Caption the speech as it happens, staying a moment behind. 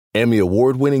Emmy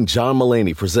award-winning John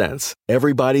Mulaney presents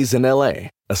Everybody's in L.A.,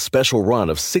 a special run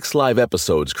of 6 live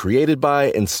episodes created by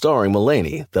and starring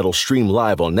Mulaney that'll stream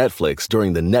live on Netflix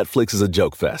during the Netflix is a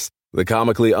Joke Fest. The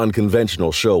comically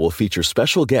unconventional show will feature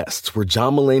special guests where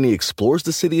John Mulaney explores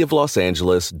the city of Los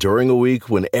Angeles during a week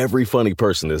when every funny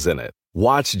person is in it.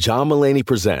 Watch John Mulaney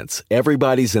Presents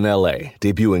Everybody's in L.A.,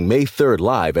 debuting May 3rd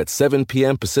live at 7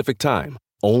 p.m. Pacific Time,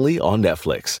 only on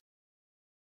Netflix.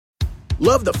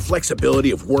 Love the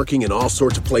flexibility of working in all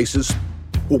sorts of places?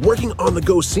 Well, working on the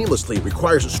go seamlessly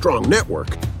requires a strong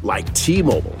network like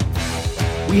T-Mobile.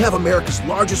 We have America's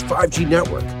largest 5G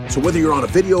network, so whether you're on a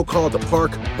video call at the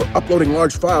park or uploading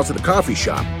large files at a coffee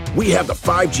shop, we have the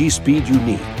 5G speed you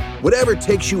need. Whatever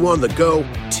takes you on the go,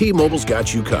 T-Mobile's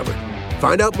got you covered.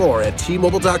 Find out more at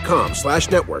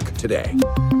T-Mobile.com/network today.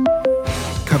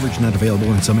 Coverage not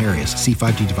available in some areas. See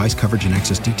 5G device coverage and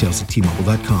access details at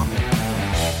T-Mobile.com.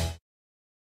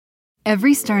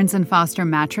 Every Stearns & Foster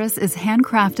mattress is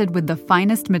handcrafted with the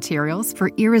finest materials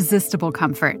for irresistible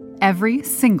comfort every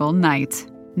single night.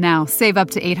 Now, save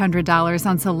up to $800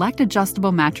 on select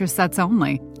adjustable mattress sets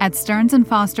only at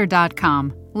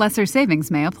stearnsandfoster.com. Lesser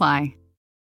savings may apply.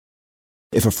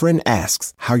 If a friend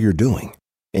asks how you're doing,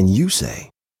 and you say,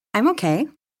 I'm okay.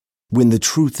 When the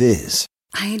truth is,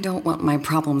 I don't want my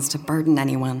problems to burden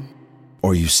anyone.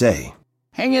 Or you say,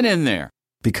 hang it in there.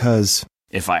 Because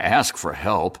if I ask for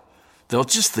help, they'll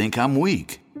just think I'm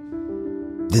weak.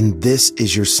 Then this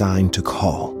is your sign to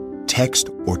call, text,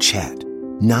 or chat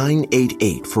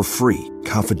 988 for free,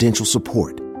 confidential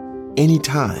support.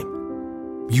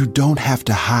 Anytime. You don't have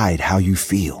to hide how you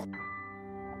feel.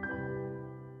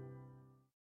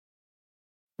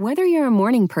 Whether you're a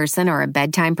morning person or a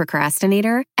bedtime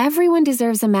procrastinator, everyone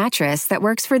deserves a mattress that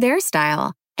works for their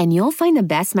style. And you'll find the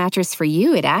best mattress for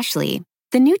you at Ashley.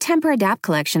 The new Temper-Adapt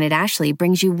collection at Ashley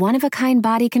brings you one-of-a-kind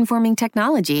body-conforming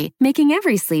technology, making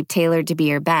every sleep tailored to be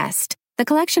your best. The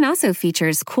collection also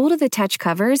features cool-to-the-touch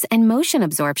covers and motion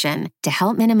absorption to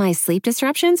help minimize sleep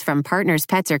disruptions from partners,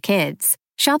 pets, or kids.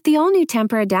 Shop the all-new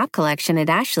Temper-Adapt collection at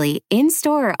Ashley,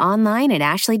 in-store or online at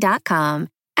ashley.com.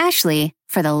 Ashley,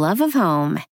 for the love of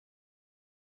home.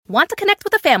 Want to connect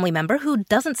with a family member who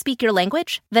doesn't speak your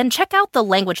language? Then check out the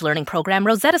language learning program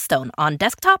Rosetta Stone on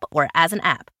desktop or as an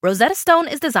app. Rosetta Stone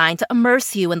is designed to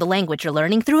immerse you in the language you're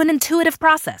learning through an intuitive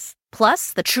process.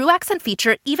 Plus, the True Accent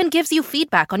feature even gives you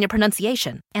feedback on your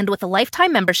pronunciation. And with a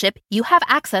lifetime membership, you have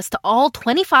access to all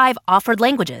 25 offered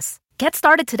languages. Get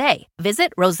started today.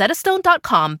 Visit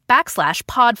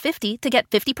rosettastone.com/pod50 to get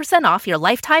 50% off your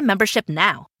lifetime membership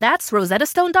now. That's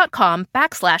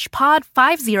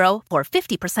rosettastone.com/pod50 for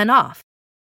 50% off.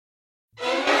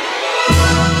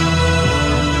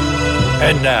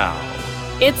 And now,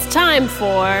 it's time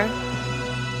for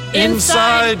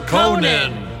Inside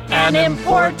Conan, an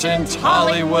important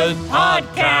Hollywood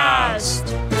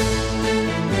podcast.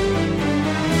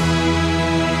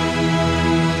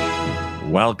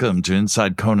 Welcome to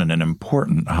Inside Conan, an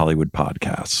important Hollywood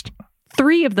podcast.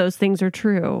 3 of those things are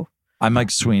true. I'm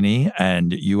Mike Sweeney,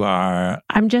 and you are...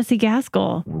 I'm Jesse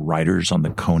Gaskell. Writers on The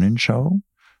Conan Show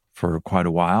for quite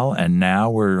a while, and now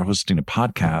we're hosting a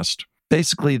podcast.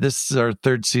 Basically, this is our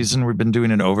 3rd season. We've been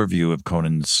doing an overview of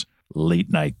Conan's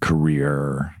late-night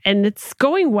career. And it's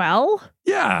going well.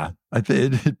 Yeah,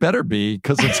 it better be,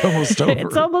 because it's almost over.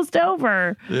 It's almost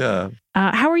over. Yeah.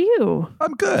 How are you?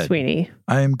 I'm good. Sweeney.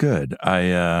 I am good.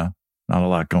 Not a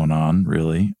lot going on,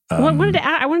 really. Well,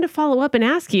 I wanted to follow up and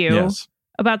ask you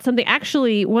about something.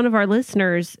 Actually, one of our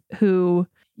listeners who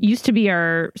used to be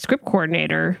our script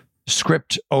coordinator.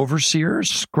 Script overseer?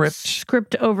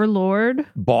 Script overlord?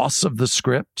 Boss of the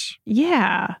script?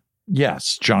 Yeah.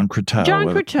 Yes, John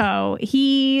Croteau.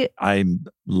 I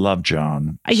love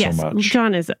John so much.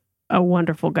 John is a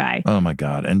wonderful guy. Oh my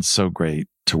God. And so great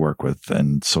to work with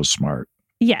and so smart.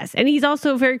 Yes. And he's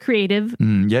also very creative.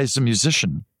 Yeah, he's a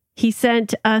musician. He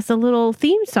sent us a little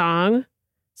theme song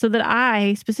so that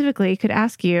I specifically could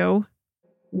ask you,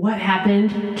 what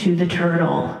happened to the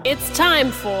turtle? It's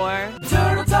time for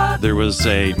Turtle Talk. There was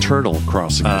a turtle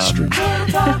crossing the street.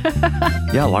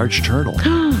 Yeah, large turtle.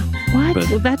 What?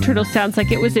 Well, that turtle sounds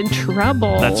like it was in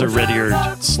trouble. That's a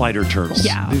red-eared slider turtle.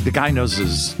 Yeah. The guy knows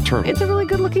his turtle. It's a really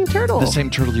good-looking turtle. The same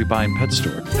turtle you buy in pet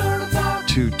store.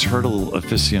 2 turtle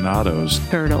aficionados.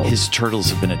 His turtles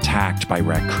have been attacked by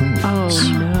raccoons. Oh,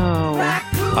 no.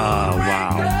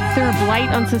 Wow. They're a blight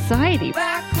on society. Eat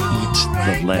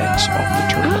the legs off the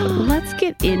turtle. Let's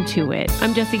get into it.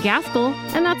 I'm Jesse Gaskell,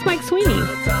 and that's Mike Sweeney.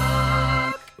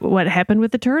 What happened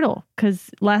with the turtle? Because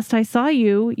last I saw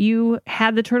you, you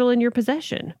had the turtle in your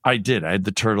possession. I did. I had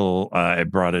the turtle. I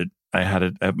had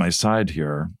it at my side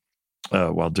here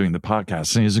while doing the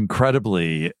podcast. And he's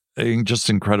incredibly just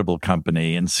incredible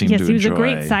company and seemed to enjoy. Yes, he was a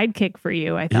great sidekick for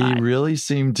you, I thought. He really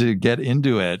seemed to get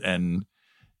into it and,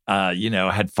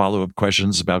 had follow-up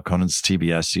questions about Conan's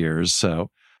TBS years. So,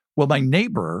 well, my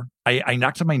neighbor, I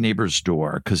knocked on my neighbor's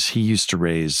door because he used to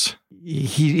raise,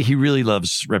 he really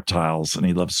loves reptiles and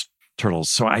he loves turtles.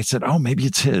 So I said, oh, maybe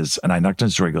it's his. And I knocked on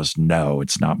his door. He goes, no,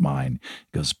 it's not mine.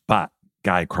 He goes, but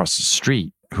guy across the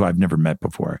street who I've never met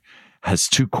before has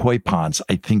 2 koi ponds.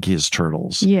 I think he has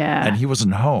turtles. Yeah. And he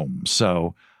wasn't home.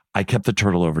 So I kept the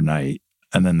turtle overnight.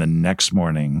 And then the next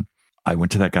morning I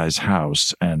went to that guy's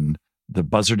house and the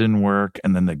buzzer didn't work.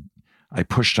 And then I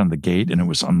pushed on the gate and it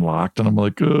was unlocked. And I'm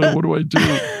like, what do I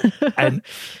do? And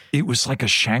it was like a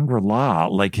Shangri-La.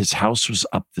 Like his house was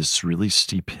up this really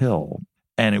steep hill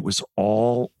and it was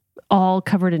all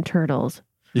covered in turtles.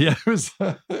 Yeah, it was.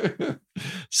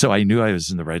 So I knew I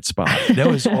was in the right spot. There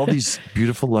was all these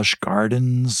beautiful, lush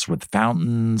gardens with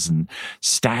fountains and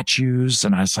statues,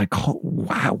 and I was like, "Oh,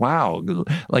 wow!"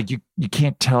 Like you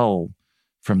can't tell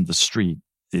from the street.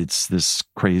 It's this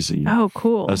crazy,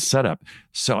 cool setup.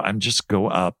 So I'm just go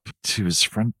up to his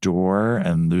front door,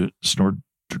 and there's no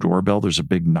doorbell. There's a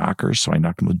big knocker, so I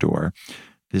knock on the door.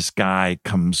 This guy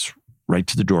comes right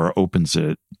to the door, opens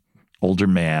it. Older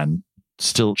man.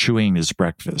 Still chewing his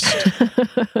breakfast.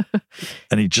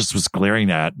 And he just was glaring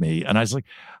at me. And I was like,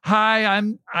 hi,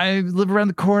 I live around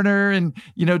the corner. And,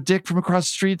 Dick from across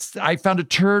the streets, I found a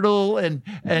turtle. And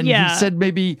he said,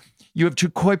 maybe you have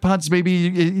 2 koi ponds. Maybe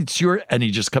it's your, and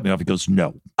he just cut me off. He goes,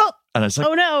 no. Oh, and I was like,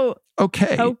 oh no.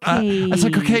 Okay. I was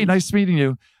like, okay, nice meeting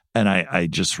you. And I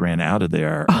just ran out of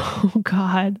there. Oh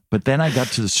God. But then I got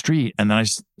to the street and then I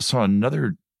saw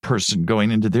another person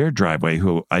going into their driveway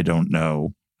who I don't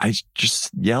know. I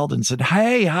just yelled and said,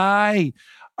 hey, hi,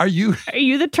 are you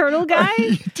the turtle guy?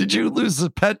 Did you lose a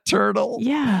pet turtle?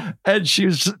 Yeah. And she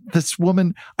was, this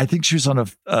woman, I think she was on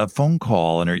a phone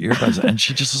call and her earbuds, and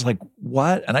she just was like,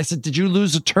 what? And I said, did you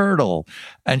lose a turtle?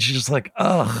 And she just like,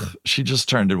 ugh, she just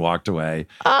turned and walked away.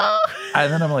 Oh.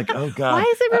 And then I'm like, oh God. Why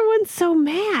is everyone so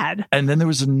mad? And then there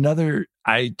was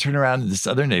I turned around to this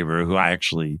other neighbor who I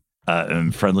actually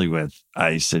am friendly with.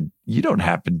 I said, you don't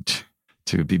happen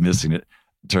to be missing it.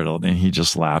 Turtle, and he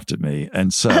just laughed at me,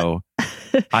 and so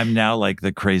I'm now like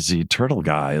the crazy turtle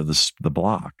guy of the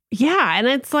block. Yeah, and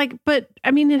it's like, but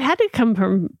I mean, it had to come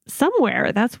from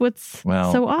somewhere. That's what's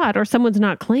so odd, or someone's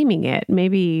not claiming it.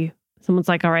 Maybe someone's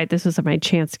like, all right, this is my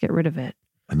chance to get rid of it.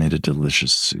 I made a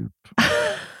delicious soup.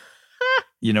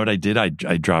 You know what I did? I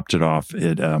dropped it off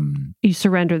at You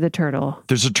surrendered the turtle.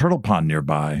 There's a turtle pond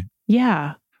nearby.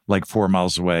 Yeah, like 4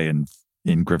 miles away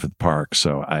in Griffith Park.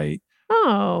 So I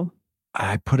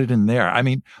put it in there. I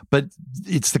mean, but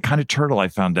it's the kind of turtle I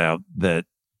found out that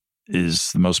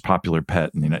is the most popular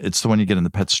pet. And it's the one you get in the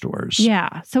pet stores.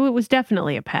 Yeah. So it was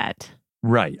definitely a pet.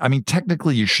 Right. I mean,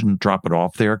 technically you shouldn't drop it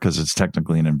off there because it's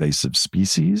technically an invasive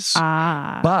species.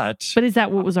 But is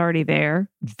that what was already there?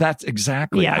 That's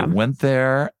exactly. Yeah. I went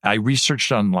there. I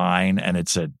researched online and it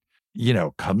said,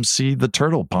 come see the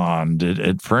turtle pond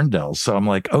at Ferndale. So I'm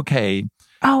like, okay.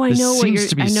 Oh, I know seems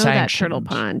to be sanctioned. that turtle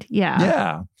pond. Yeah.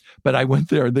 Yeah. But I went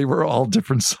there, they were all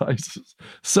different sizes.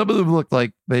 Some of them looked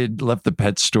like they'd left the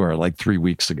pet store like 3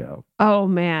 weeks ago. Oh,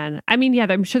 man. I mean, yeah,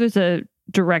 I'm sure there's a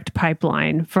direct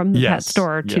pipeline from the pet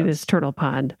store to this turtle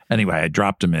pond. Anyway, I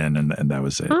dropped them in and that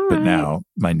was it. All but right. Now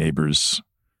my neighbors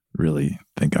really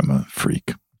think I'm a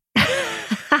freak.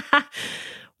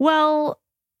 Well,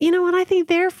 you know what? I think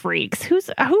they're freaks. Who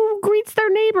greets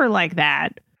their neighbor like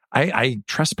that? I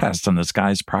trespassed on this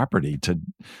guy's property to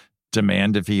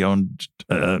demand if he owned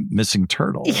a missing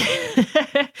turtle.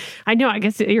 I know. I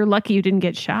guess you're lucky you didn't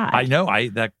get shot. I know.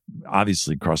 That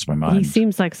obviously crossed my mind. He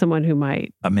seems like someone who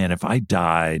might. Man, if I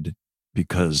died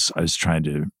because I was trying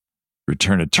to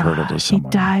return a turtle to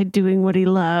someone. He died doing what he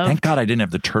loved. Thank God I didn't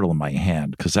have the turtle in my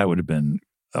hand because that would have been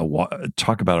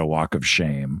talk about a walk of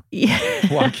shame. Yeah.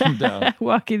 Walking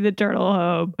the turtle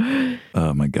home.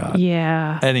 Oh my God.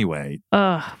 Yeah. Anyway.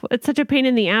 It's such a pain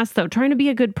in the ass though. Trying to be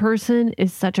a good person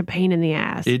is such a pain in the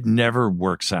ass. It never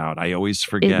works out. I always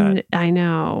forget. I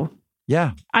know.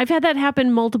 Yeah. I've had that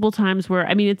happen multiple times where,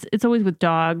 I mean, it's always with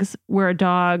dogs where a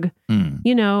dog,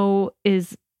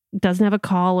 doesn't have a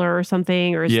collar or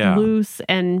something or is loose.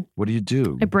 And what do you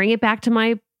do? I bring it back to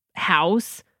my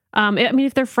house. I mean,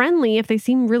 if they're friendly, if they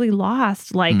seem really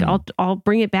lost, like I'll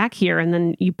bring it back here, and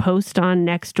then you post on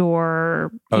Nextdoor,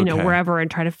 wherever,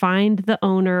 and try to find the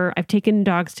owner. I've taken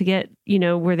dogs to get,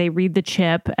 where they read the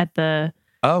chip at the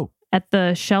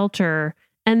shelter,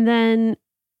 and then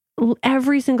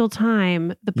every single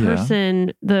time the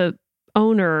person, the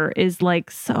owner is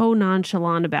like so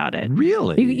nonchalant about it.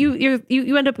 Really?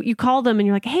 You end up, you call them and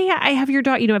you're like, hey, I have your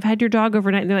dog, I've had your dog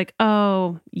overnight. And they're like,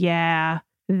 oh yeah,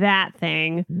 that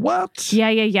thing. What?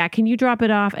 Yeah. Can you drop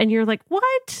it off? And you're like,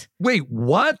 what? Wait,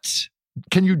 what?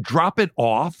 Can you drop it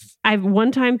off?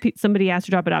 One time somebody asked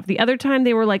to drop it off. The other time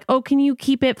they were like, oh, can you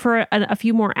keep it for a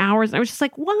few more hours? And I was just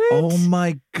like, what? Oh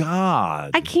my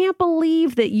God. I can't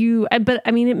believe that but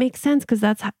I mean, it makes sense because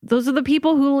those are the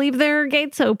people who leave their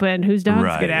gates open, whose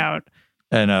dogs get out.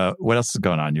 And what else is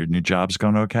going on? Your new job's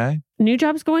going okay? New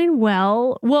job's going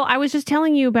well. Well, I was just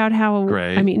telling you about how,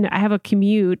 Great. I mean, I have a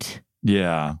commute.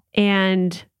 Yeah.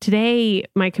 And today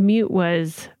my commute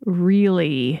was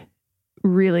really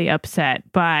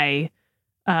upset by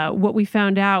what we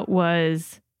found out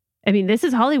was, I mean, this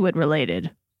is Hollywood related.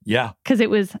 Yeah. Because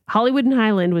it was Hollywood and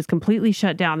Highland was completely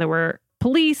shut down. There were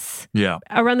police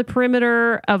around the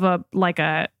perimeter of a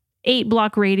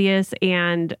 8-block radius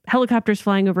and helicopters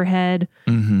flying overhead.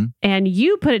 Mm-hmm. And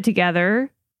you put it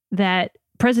together that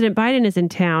President Biden is in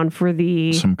town for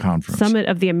some conference. Summit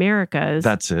of the Americas.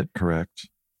 That's it. Correct.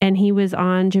 And he was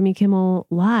on Jimmy Kimmel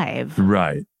Live.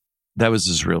 Right. That was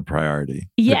his real priority.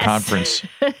 Yes. The conference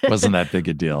wasn't that big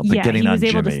a deal. But getting he was on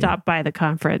able Jimmy. to stop by the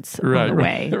conference on the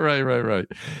way. Right.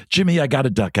 Jimmy, I got to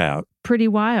duck out. Pretty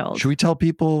wild. Should we tell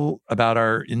people about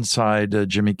our Inside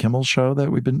Jimmy Kimmel show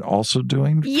that we've been also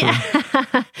doing? Yeah.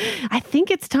 I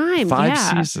think it's time. 5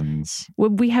 seasons.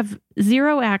 We have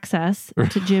zero access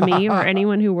to Jimmy or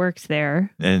anyone who works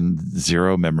there. And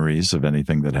zero memories of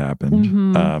anything that happened.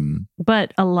 Mm-hmm.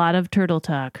 But a lot of turtle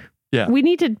talk. Yeah. We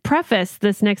need to preface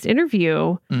this next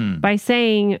interview by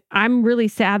saying, I'm really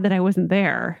sad that I wasn't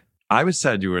there. I was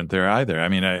sad you weren't there either. I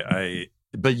mean,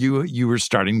 but you were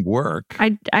starting work.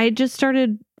 I just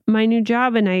started my new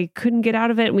job and I couldn't get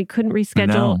out of it and we couldn't reschedule.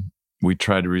 No, we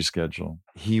tried to reschedule.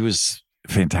 He was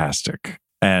fantastic.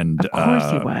 And of course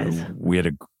he was. We had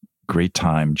a great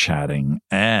time chatting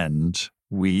and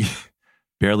we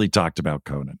barely talked about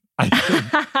Conan.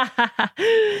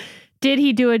 Did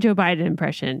he do a Joe Biden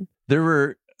impression? There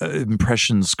were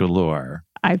impressions galore.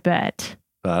 I bet.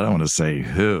 I don't want to say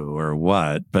who or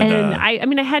what, but and I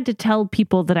mean, I had to tell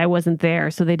people that I wasn't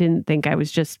there, so they didn't think I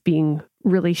was just being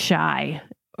really shy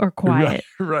or quiet.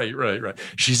 Right.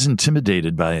 She's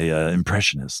intimidated by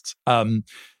impressionists.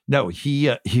 No,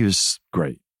 he was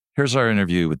great. Here's our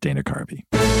interview with Dana Carvey.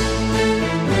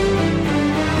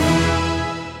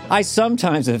 I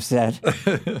sometimes have said,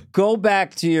 go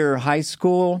back to your high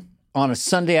school on a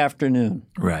Sunday afternoon.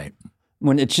 Right.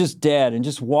 When it's just dead and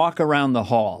just walk around the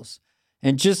halls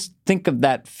and just think of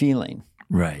that feeling.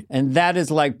 Right. And that is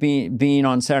like being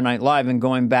on Saturday Night Live and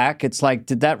going back. It's like,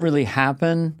 did that really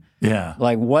happen? Yeah.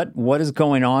 Like what is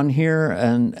going on here?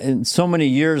 And so many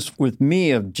years with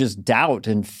me of just doubt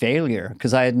and failure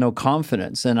because I had no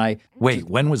confidence. And Wait,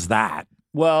 when was that?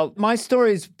 Well, my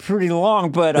story is pretty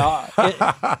long, but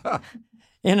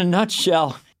in a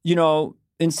nutshell,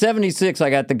 in 76, I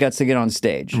got the guts to get on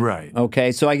stage. Right.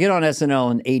 Okay. So I get on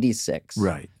SNL in 86.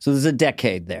 Right. So there's a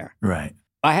decade there. Right.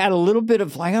 I had a little bit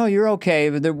of like, oh, you're okay.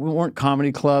 But there weren't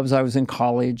comedy clubs. I was in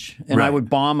college and I would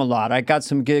bomb a lot. I got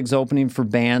some gigs opening for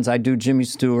bands. I do Jimmy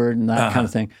Stewart and that kind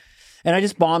of thing. And I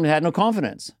just bombed and had no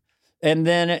confidence. And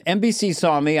then NBC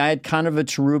saw me. I had kind of a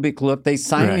cherubic look. They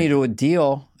signed me to a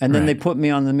deal and then they put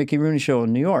me on the Mickey Rooney Show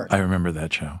in New York. I remember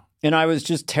that show. And I was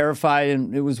just terrified,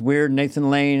 and it was weird. Nathan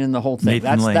Lane and the whole thing.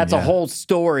 That's a whole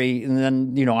story. And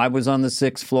then, I was on the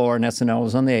 6th floor, and SNL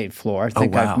was on the 8th floor. I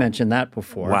think I've mentioned that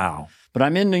before. Wow. But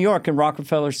I'm in New York in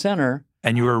Rockefeller Center.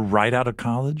 And you were right out of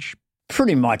college?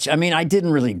 Pretty much. I mean, I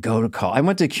didn't really go to college. I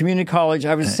went to community college.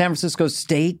 I was at San Francisco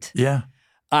State. Yeah.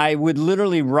 I would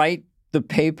literally write the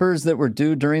papers that were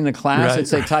due during the class. It'd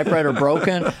say typewriter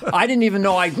broken. I didn't even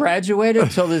know I graduated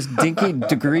until this dinky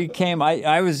degree came. I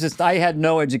had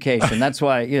no education. That's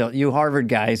why, you Harvard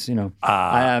guys,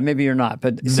 maybe you're not,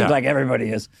 but it seems like everybody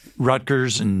is.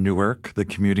 Rutgers in Newark, the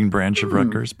commuting branch of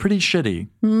Rutgers, pretty shitty.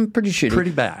 Pretty shitty.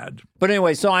 Pretty bad. But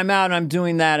anyway, so I'm out and I'm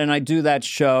doing that and I do that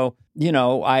show.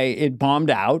 It bombed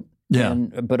out. Yeah.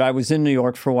 But I was in New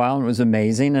York for a while and it was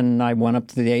amazing. And I went up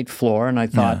to the 8th floor and I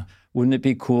thought, wouldn't it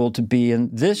be cool to be in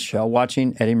this show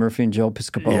watching Eddie Murphy and Joe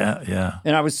Piscopo? Yeah.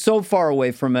 And I was so far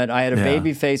away from it. I had a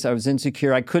baby face. I was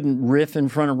insecure. I couldn't riff in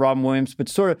front of Robin Williams. But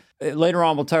sort of later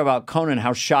on, we'll talk about Conan,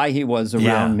 how shy he was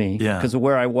around me because of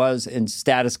where I was in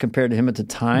status compared to him at the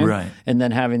time. Right. And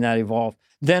then having that evolve.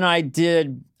 Then I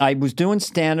was doing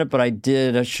stand-up, but I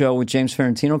did a show with James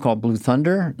Ferrantino called Blue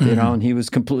Thunder, and he was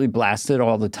completely blasted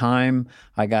all the time.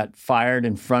 I got fired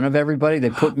in front of everybody.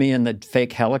 They put me in the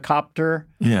fake helicopter.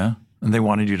 Yeah. And they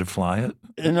wanted you to fly it?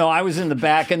 No, I was in the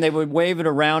back, and they would wave it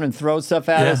around and throw stuff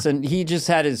at us, and he just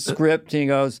had his script, and he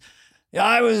goes,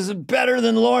 I was better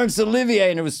than Laurence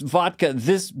Olivier, and it was vodka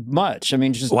this much. I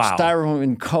mean, just styrofoam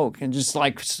and Coke, and just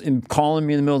like calling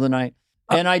me in the middle of the night.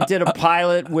 And I did a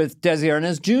pilot with Desi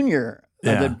Arnaz Jr.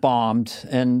 That bombed,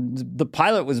 and the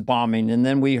pilot was bombing, and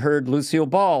then we heard Lucille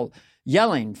Ball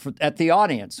yelling at the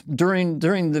audience during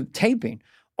the taping.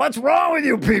 What's wrong with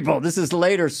you people? This is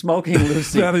later Smoking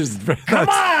Lucy. Come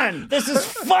on! This is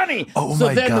funny!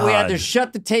 So then we had to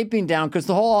shut the taping down because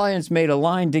the whole audience made a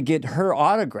line to get her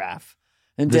autograph.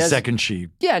 And the second she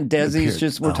and Desi's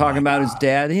just, we're talking about his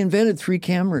dad. He invented 3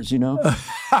 cameras, you know?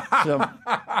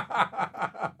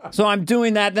 So I'm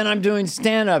doing that, then I'm doing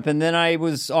stand-up, and then I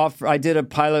did a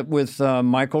pilot with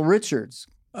Michael Richards.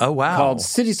 Oh, wow. Called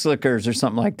City Slickers or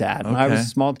something like that. And I was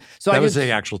small. So that was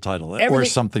the actual title or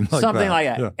something like that. Something like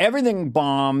that. Yeah. Everything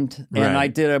bombed. And I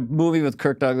did a movie with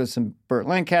Kirk Douglas and Burt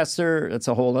Lancaster. That's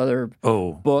a whole other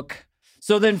book.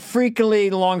 So then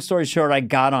freakily, long story short, I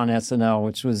got on SNL,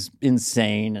 which was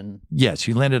insane. And yes,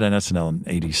 you landed on SNL in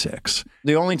 86.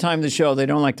 The only time the show, they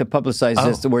don't like to publicize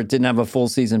this where it didn't have a full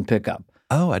season pickup.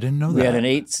 Oh, I didn't know that. We had an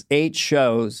eight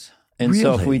shows. And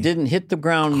so if we didn't hit the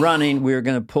ground running, we were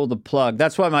going to pull the plug.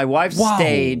 That's why my wife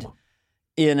stayed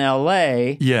in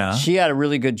L.A. Yeah. She had a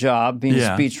really good job being a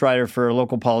speechwriter for a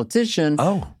local politician.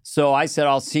 Oh. So I said,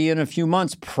 I'll see you in a few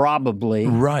months, probably.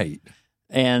 Right.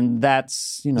 And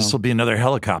that's, This will be another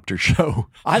helicopter show.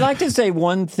 I'd like to say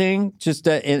one thing, just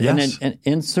an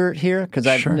insert here, because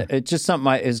it's just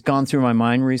something that has gone through my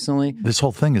mind recently. This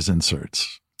whole thing is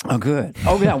inserts. Oh, good.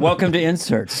 Oh, yeah. Welcome to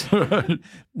Inserts.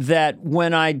 That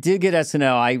when I did get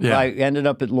SNL, I ended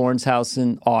up at Lauren's house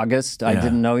in August. I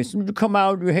didn't know. He said, come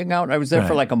out, hang out. I was there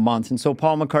for like a month. And so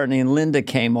Paul McCartney and Linda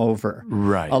came over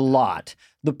a lot.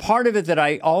 The part of it that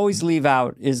I always leave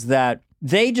out is that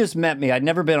they just met me. I'd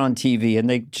never been on TV, and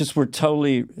they just were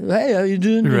totally, hey, how you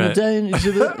doing?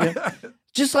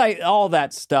 Just like all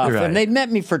that stuff. Right. And they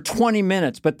met me for 20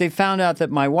 minutes, but they found out that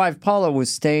my wife, Paula, was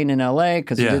staying in L.A.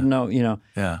 because they didn't know,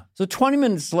 Yeah. So 20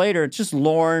 minutes later, it's just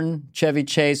Lauren, Chevy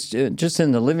Chase, just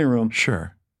in the living room.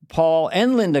 Sure. Paul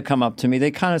and Linda come up to me.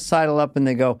 They kind of sidle up and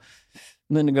they go,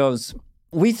 Linda goes,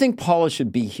 we think Paula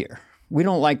should be here. We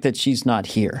don't like that she's not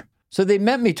here. So they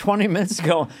met me 20 minutes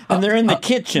ago, and they're in the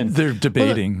kitchen. They're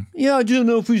debating. Well, I don't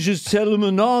know if we should tell him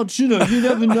or not. You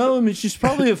never know. I mean, she's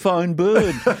probably a fine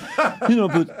bird.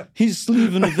 But he's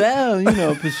leaving her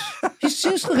there, But he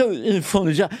seems like a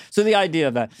funny job. So the idea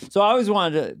of that. So I always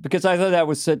wanted to, because I thought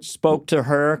that spoke to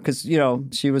her, because,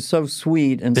 she was so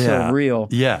sweet and so real.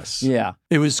 Yes. Yeah.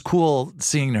 It was cool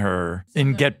seeing her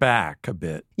in Get Back a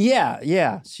bit.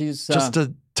 Yeah. She's just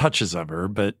touches of her,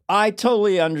 but I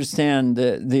totally understand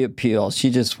the appeal. She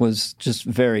just was just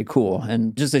very cool,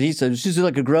 and just that he said she's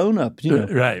like a grown up,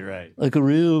 right, like a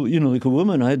real, like a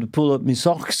woman. I had to pull up my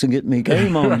socks and get my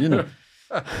game on, Do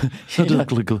you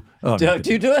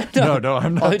do it? No,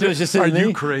 I'm not. All I do is just Are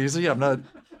you crazy? I'm not.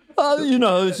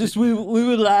 It's just we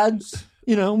were lads,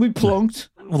 we plunked.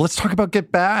 Well, let's talk about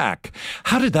Get Back.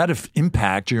 How did that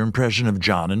impact your impression of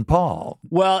John and Paul?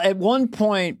 Well, at one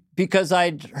point, because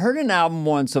I'd heard an album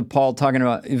once of Paul talking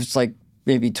about, it was like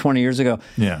maybe 20 years ago.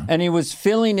 Yeah. And he was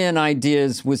filling in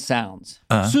ideas with sounds.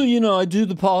 So, I do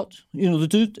the part, the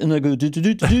doot, and I go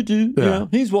do.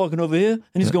 He's walking over here,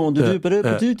 and he's going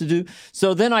do.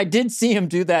 So then I did see him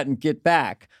do that and Get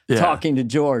Back, talking to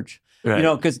George. Right.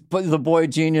 Because the boy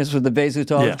genius with the bass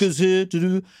guitar goes here to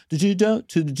do the G down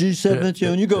to the G7,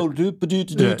 and you go do,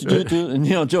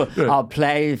 and George, I'll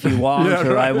play if you want,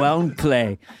 or I won't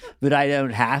play, but I don't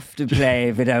have to play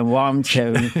if I don't want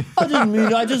to. I didn't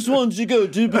mean. I just wanted to go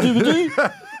do.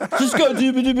 Just go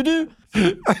do.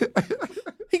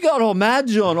 He got all mad,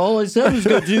 John. All I said was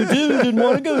go do. Didn't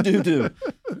want to go do.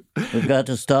 We've got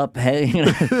to stop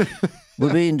hanging.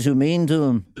 We're being too mean to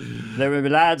them. They were my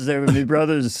lads. They were my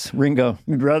brothers. Ringo.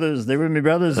 My brothers. They were my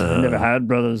brothers. I never had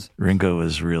brothers. Ringo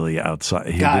was really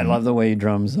outside. I love the way he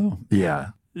drums, though. Yeah.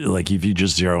 Like, if you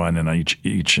just zero in on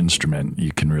each instrument,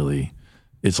 you can really...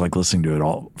 It's like listening to it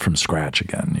all from scratch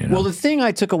again. Well, the thing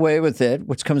I took away with it,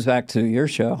 which comes back to your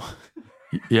show...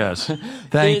 Yes.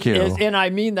 Thank you. And I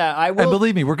mean that. I will. And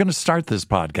believe me, we're going to start this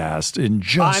podcast in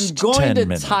just 10 minutes. I'm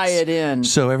going to tie it in.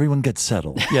 So everyone gets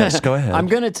settled. Yes, go ahead. I'm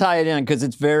going to tie it in because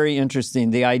it's very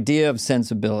interesting. The idea of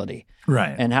sensibility.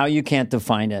 Right. And how you can't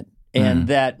define it. And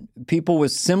that people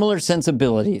with similar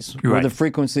sensibilities, where the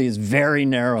frequency is very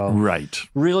narrow,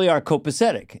 really are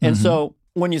copacetic. And so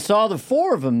when you saw the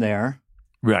 4 of them there,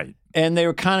 and they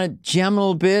were kind of jamming a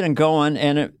little bit and going,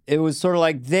 and it was sort of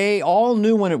like they all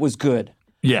knew when it was good.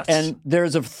 Yes. And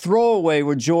there's a throwaway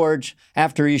where George,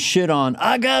 after he shit on,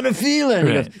 I got a feeling.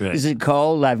 He goes, is it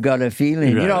cold? I've got a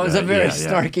feeling. Right, you know, it's a very yeah,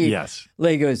 snarky. Yes.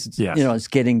 Like, he goes, you know, it's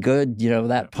getting good. You know,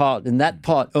 that pot and that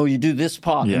pot. Oh, you do this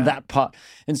pot and that pot.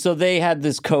 And so they had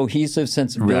this cohesive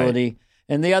sensibility. Right.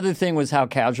 And the other thing was how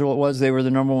casual it was. They were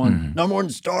the number one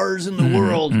stars in the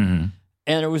world. And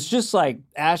it was just like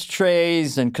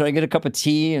ashtrays and could I get a cup of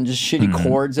tea and just shitty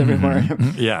chords everywhere.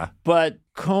 Yeah. But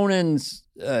Conan's,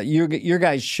 your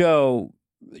guys' show,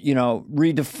 you know,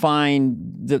 redefined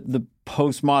the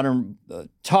postmodern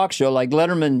talk show. Like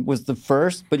Letterman was the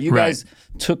first, but you guys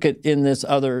took it in this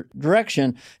other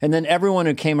direction. And then everyone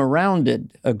who came around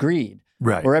it agreed.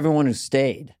 Right. Or everyone who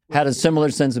stayed had a similar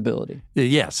sensibility.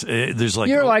 Yes. There's like...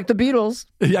 You're like the Beatles.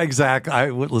 Yeah, exactly.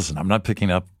 Listen, I'm not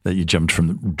picking up that you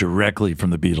jumped directly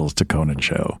from the Beatles to Conan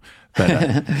show.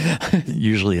 But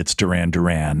usually it's Duran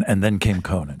Duran, and then came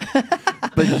Conan.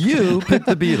 But you picked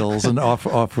the Beatles, and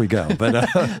off we go.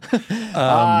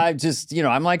 But just, you know,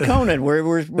 I'm like Conan.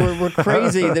 We're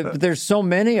crazy. There's so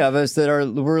many of us that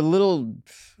we're a little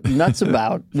nuts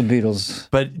about the Beatles.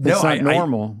 But it's no, not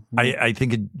normal. I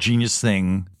think a genius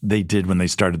thing they did when they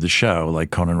started the show,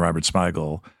 like Conan and Robert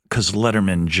Smigel, because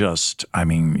Letterman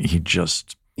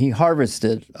he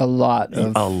harvested a lot,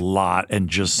 and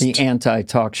just the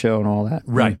anti-talk show and all that.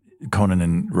 Right. Conan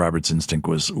and Robert's instinct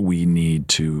was we need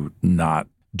to not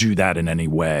do that in any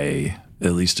way,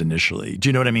 at least initially. Do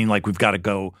you know what I mean? Like we've got to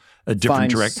go a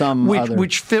different direction,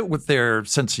 which fit with their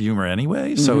sense of humor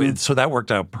anyway. So so that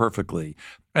worked out perfectly.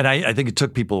 And I think it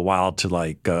took people a while to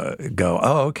like go,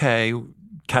 oh, okay,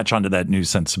 catch on to that new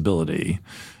sensibility.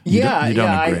 You don't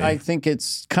agree. I think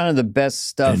it's kind of the best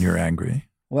stuff. And you're angry.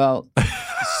 Well,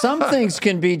 some things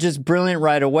can be just brilliant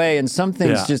right away, and some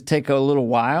things just take a little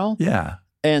while. Yeah.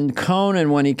 And Conan,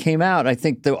 when he came out, I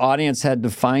think the audience had to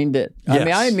find it. Yes. I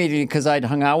mean, I immediately, because I'd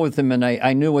hung out with him and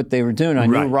I knew what they were doing. I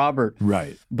knew Robert.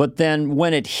 Right. But then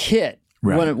when it hit,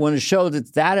 when a show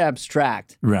that's that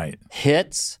abstract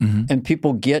hits and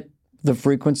people get the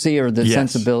frequency or the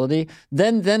sensibility,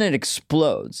 then it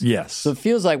explodes. Yes. So it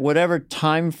feels like whatever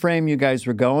time frame you guys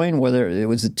were going, whether it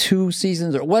was 2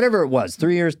 seasons or whatever it was,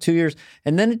 3 years, 2 years,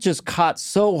 and then it just caught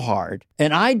so hard.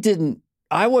 And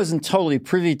I wasn't totally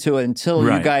privy to it until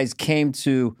you guys came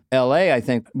to LA, I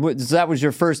think. That was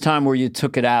your first time where you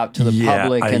took it out to the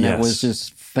public and it was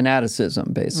just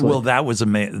fanaticism, basically. Well, that was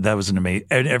an amazing.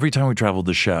 And every time we traveled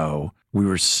the show, we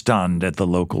were stunned at the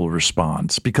local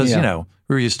response because, you know,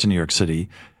 we were used to New York City.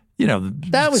 You know,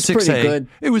 that was pretty good.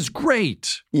 It was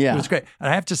great. Yeah. It was great. And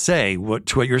I have to say,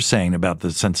 to what you're saying about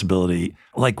the sensibility,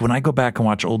 like when I go back and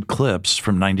watch old clips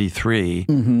from 93,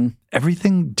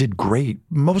 everything did great.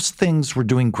 Most things were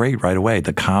doing great right away.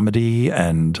 The comedy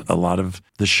and a lot of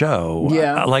the show.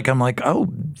 Yeah. I'm like, oh,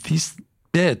 these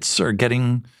bits are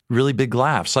getting really big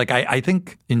laughs. Like I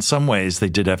think in some ways they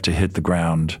did have to hit the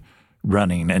ground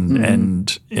running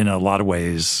and in a lot of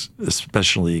ways,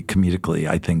 especially comedically,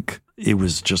 I think it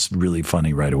was just really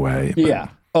funny right away. Yeah.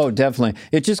 Oh, definitely.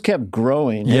 It just kept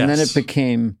growing, and then it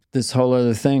became this whole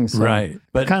other thing. So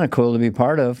but kind of cool to be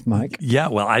part of, Mike. Yeah,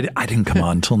 well, I didn't come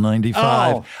on until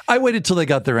 95. Oh. I waited till they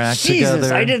got their act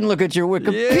together. I didn't look at your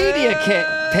Wikipedia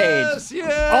page. Yes.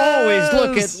 Always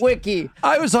look at Wiki.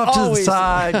 I was off to the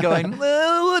side going,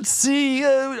 let's see. They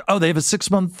have a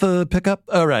 6-month pickup?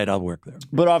 All right, I'll work there.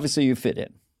 But obviously you fit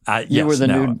in. You were the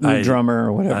new drummer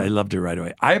or whatever. I loved it right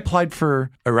away. I applied for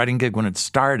a writing gig when it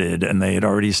started, and they had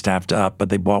already staffed up, but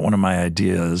they bought one of my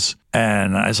ideas.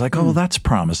 And I was like, oh, that's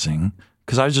promising.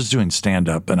 Because I was just doing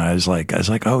stand-up, and I was like,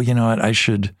 oh, you know what,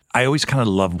 I always kind of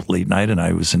loved late night, and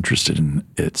I was interested in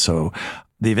it. So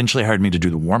they eventually hired me to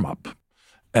do the warm-up.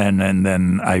 And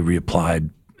then I reapplied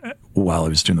while I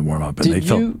was doing the warm-up, and they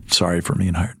felt sorry for me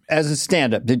and hired me. As a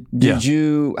stand-up, did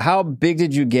you, how big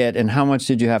did you get, and how much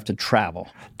did you have to travel?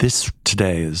 This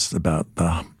today is about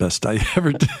the best I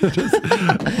ever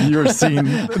did. You're seeing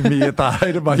me at the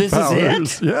height of my powers.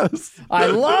 This is it? Yes. I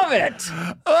love it.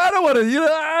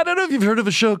 I don't know if you've heard of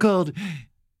a show called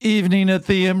Evening at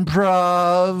the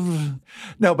Improv.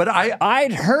 No, but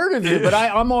I'd heard of you, but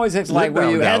I'm always like, were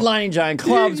you headlining giant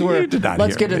clubs?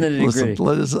 Let's get into the degree.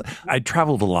 Listen, I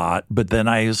traveled a lot, but then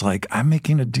I was like, I'm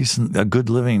making a good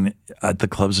living at the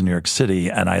clubs in New York City,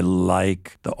 and I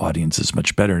like the audiences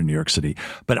much better in New York City.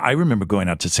 But I remember going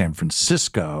out to San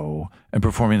Francisco and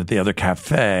performing at the Other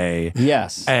Cafe.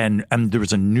 Yes. And there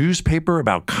was a newspaper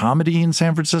about comedy in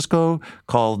San Francisco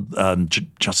called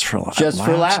Just for Laughs. Just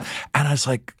for Laughs. And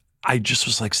I just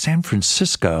was like, San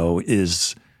Francisco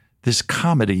is this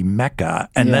comedy mecca.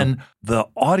 And then the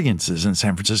audiences in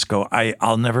San Francisco,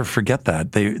 I'll never forget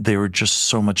that. They were just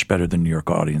so much better than New York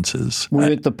audiences. Were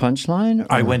you at the Punchline?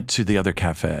 I went to the other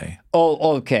cafe.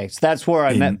 Oh, okay. So that's where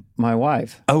I met my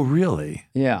wife. Oh, really?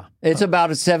 Yeah. It's about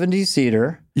a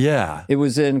 70-seater. Yeah. It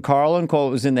was in Carl and Cole.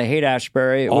 It was in the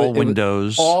Haight-Ashbury. All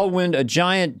windows. A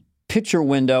giant picture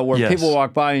window where people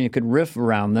walk by and you could riff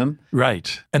around them.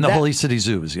 Right. And the Holy City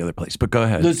Zoo is the other place. But go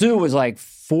ahead. The zoo was like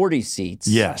 40 seats.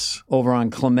 Yes. Over on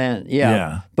Clement.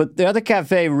 Yeah. But the other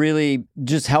cafe really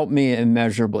just helped me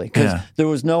immeasurably because there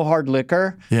was no hard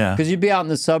liquor. Yeah. Because you'd be out in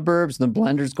the suburbs and the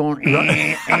blender's going,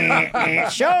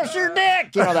 show us your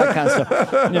dick. You know, that kind of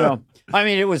stuff. You know. I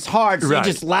mean, it was hard, so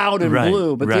just loud and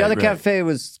blue. But the other cafe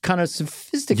was kind of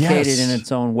sophisticated in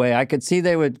its own way. I could see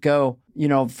they would go, you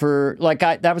know,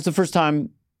 that was the first time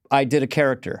I did a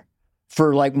character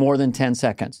for like more than 10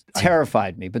 seconds.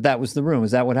 Terrified me, but that was the room.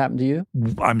 Is that what happened to you?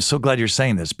 I'm so glad you're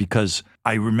saying this because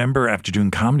I remember after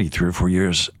doing comedy 3 or 4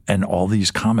 years and all these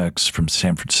comics from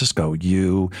San Francisco,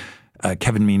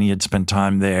 Kevin Meaney had spent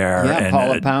time there. Yeah, and,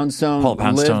 Paula Poundstone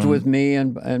lived with me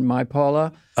and my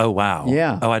Paula. Oh, wow.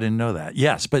 Yeah. Oh, I didn't know that.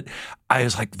 Yes, but I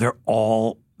was like, they're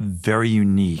all very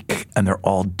unique and they're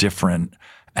all different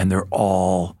and they're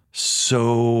all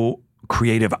so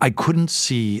creative. I couldn't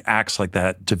see acts like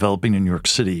that developing in New York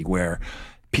City where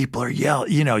people are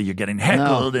yelling, you know, you're getting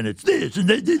heckled and it's this and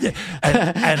that.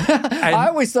 And I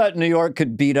always thought New York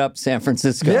could beat up San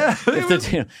Francisco. Yeah.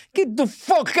 Get the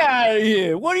fuck out of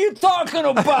here. What are you talking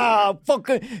about?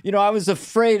 Fucking, you know, I was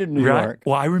afraid of New York.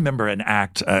 Well, I remember an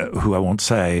act who I won't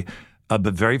say,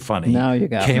 but very funny. Now you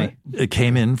got me. It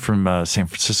came in from San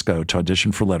Francisco to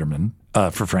audition for Letterman,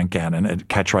 for Frank Gannon at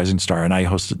Catch Rising Star, and I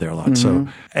hosted there a lot. Mm-hmm.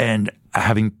 So, and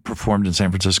having performed in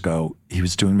San Francisco, he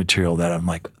was doing material that I'm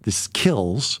like, this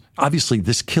kills. Obviously,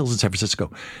 this kills in San Francisco.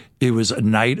 It was a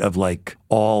night of like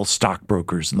all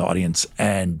stockbrokers in the audience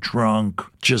and drunk,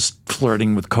 just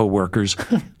flirting with coworkers.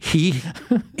 He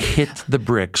hit the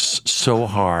bricks so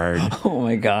hard. Oh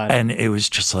my God. And it was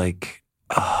just like,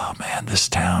 oh man, this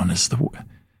town is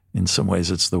in some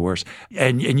ways it's the worst.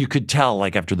 And you could tell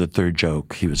like after the third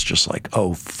joke, he was just like,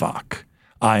 oh fuck,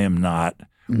 I am not.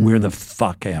 Where the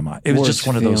fuck am I? It was just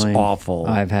one of those awful.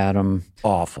 I've had them.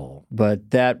 Awful.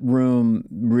 But that room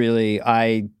really,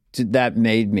 that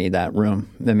made me that room.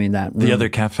 I mean, that room. The other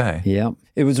cafe. Yeah.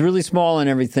 It was really small and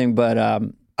everything, but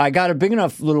I got a big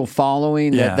enough little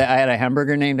following that I had a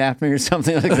hamburger named after me or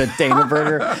something like the Dana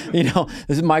Burger. You know,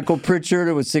 this is Michael Pritchard.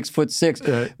 It was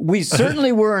 6'6". We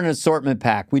certainly were an assortment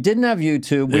pack. We didn't have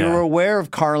YouTube. We were aware of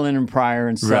Carlin and Pryor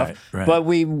and stuff. Right. But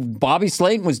Bobby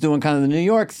Slayton was doing kind of the New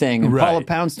York thing, and Paula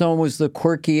Poundstone was the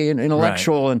quirky and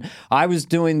intellectual, and I was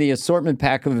doing the assortment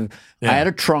pack of. I had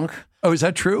a trunk. Oh, is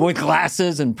that true? With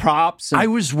glasses and props. And I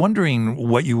was wondering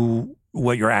what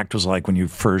your act was like when you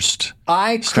first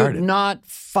started. Could not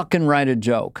fucking write a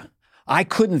joke. I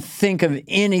couldn't think of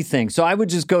anything. So I would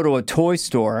just go to a toy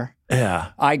store.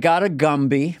 Yeah. I got a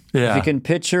Gumby. Yeah. If you can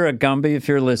picture a Gumby, if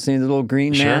you're listening, the little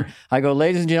green man. I go,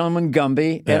 ladies and gentlemen,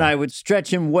 Gumby. And I would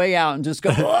stretch him way out and just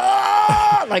go,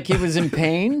 ah! Like he was in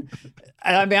pain.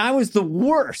 I mean, I was the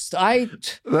worst. I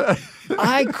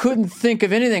couldn't think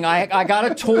of anything. I got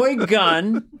a toy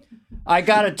gun.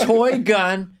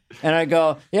 And I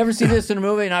go, you ever see this in a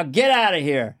movie? Now get out of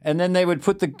here. And then they would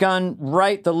put the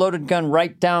loaded gun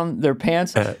right down their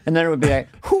pants. And then it would be like,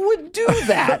 who would do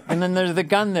that? And then there's the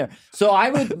gun there. So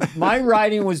my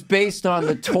writing was based on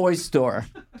the toy store.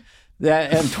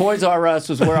 And Toys R Us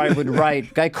was where I would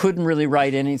write. I couldn't really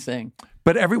write anything.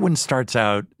 But everyone starts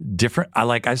out different.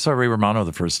 I saw Ray Romano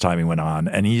the first time he went on,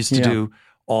 and he used to do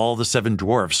all the Seven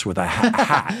Dwarfs with a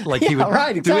hat. Like he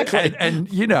would do it. And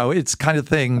you know, it's kind of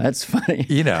thing. That's funny.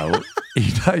 You know,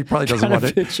 he probably doesn't want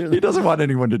it. He doesn't want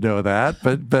anyone to know that.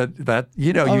 But that,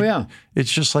 you know,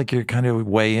 it's just like you're kind of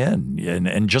way in.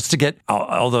 And just to get,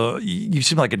 although you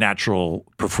seem like a natural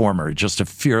performer, just a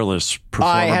fearless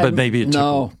performer, but maybe it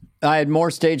took. I had more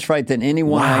stage fright than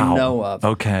anyone I know of.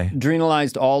 Okay.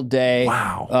 Adrenalized all day.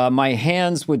 Wow. My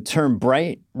hands would turn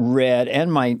bright red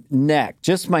and my neck,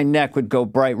 just my neck would go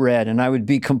bright red and I would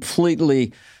be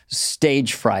completely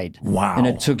stage fright. Wow. And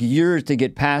it took years to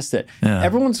get past it. Yeah.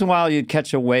 Every once in a while you'd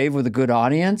catch a wave with a good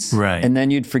audience. Right. And then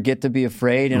you'd forget to be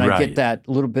afraid. And I'd get that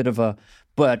little bit of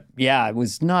but yeah, it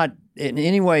was not in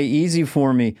any way easy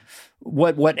for me.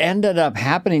 What ended up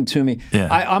happening to me,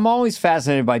 I'm always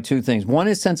fascinated by two things. One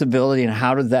is sensibility and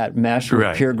how does that mesh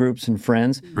with peer groups and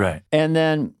friends. Right. And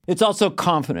then it's also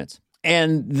confidence.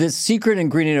 And the secret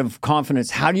ingredient of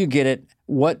confidence, how do you get it?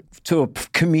 What to a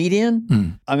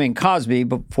comedian? I mean, Cosby,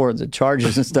 before the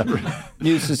charges and stuff,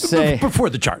 used to say... Before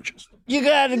the charges.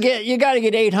 you gotta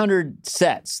get 800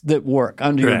 sets that work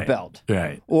under your belt.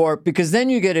 Right. Or because then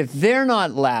you get, if they're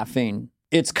not laughing,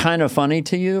 it's kind of funny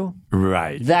to you.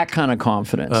 Right. That kind of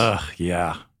confidence.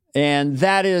 Yeah. And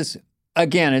that is,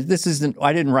 again,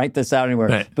 I didn't write this out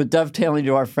anywhere, but dovetailing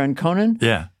to our friend Conan.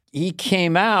 Yeah. He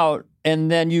came out,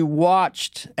 and then you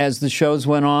watched as the shows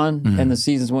went on and the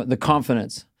seasons went, the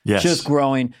confidence just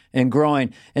growing and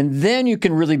growing. And then you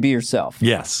can really be yourself.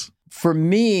 Yes. For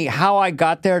me, how I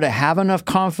got there to have enough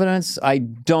confidence, I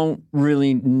don't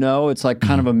really know. It's like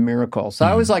kind of a miracle. So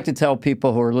I always like to tell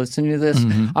people who are listening to this,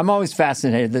 I'm always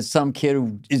fascinated that some kid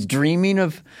who is dreaming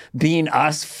of being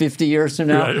us 50 years from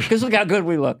now, because look how good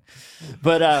we look.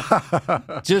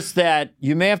 But just that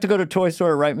you may have to go to Toy Store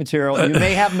to write material. You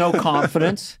may have no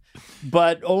confidence,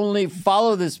 but only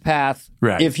follow this path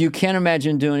if you can't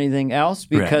imagine doing anything else,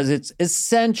 because it's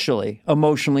essentially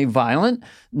emotionally violent.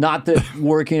 Not that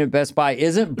working at Best Buy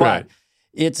isn't, but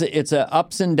it's a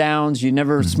ups and downs. You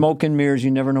never smoke in mirrors. You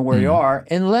never know where you are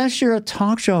unless you're a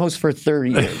talk show host for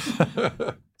 30 years.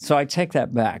 So I take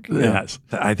that back. Yes.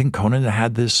 I think Conan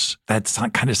had that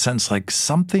kind of sense like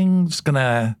something's going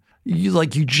to,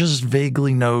 you just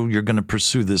vaguely know you're going to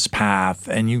pursue this path,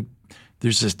 and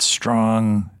there's a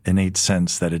strong innate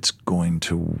sense that it's going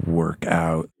to work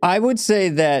out. I would say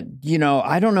that,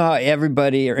 I don't know how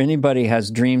everybody or anybody has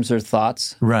dreams or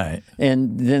thoughts. Right.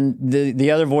 And then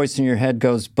the other voice in your head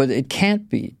goes, but it can't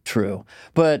be true.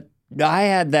 But I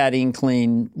had that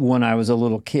inkling when I was a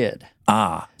little kid.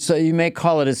 So you may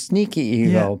call it a sneaky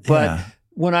ego, but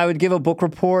when I would give a book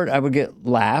report, I would get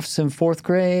laughs in fourth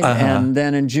grade. And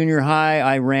then in junior high,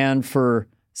 I ran for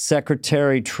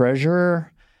secretary treasurer.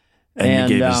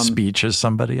 And you gave a speech as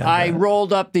somebody? I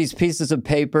rolled up these pieces of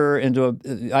paper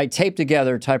I taped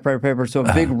together typewriter paper, so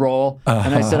a big roll.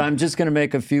 And I said, I'm just going to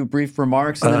make a few brief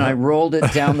remarks. And then I rolled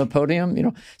it down the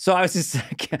podium, So I was just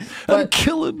I'm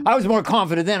killing. I was more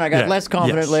confident then. I got less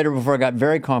confident later before I got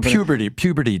very confident.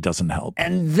 Puberty doesn't help.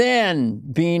 And then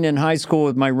being in high school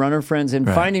with my runner friends and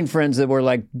finding friends that were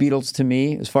like Beatles to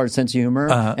me as far as sense of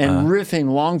humor and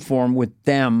riffing long form with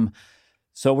them.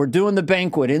 So we're doing the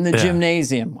banquet in the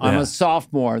gymnasium. I'm a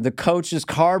sophomore. The coach's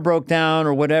car broke down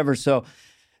or whatever. So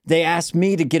they asked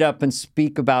me to get up and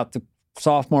speak about the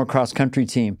sophomore cross-country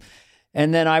team.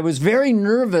 And then I was very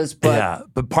nervous, but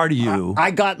part of you.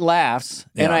 I got laughs,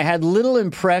 and I had little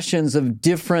impressions of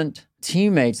different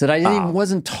teammates that I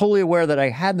wasn't totally aware that I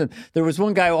had them. There was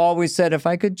one guy who always said, if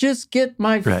I could just get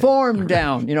my form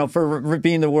down, for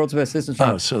being the world's best distance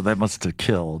runner. Oh, so that must have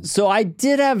killed. So I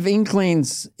did have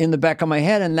inklings in the back of my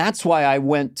head, and that's why I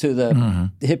went to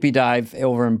the hippie dive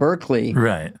over in Berkeley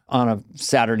on a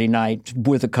Saturday night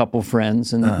with a couple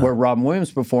friends, and where Robin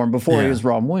Williams performed before he was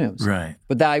Robin Williams. Right.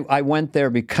 But I went there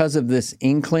because of this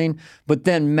inkling, but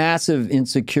then massive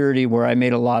insecurity where I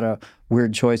made a lot of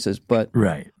weird choices. But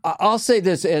I'll say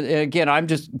this, and again, I'm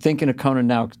just thinking of Conan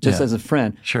now just as a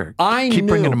friend. Sure. Keep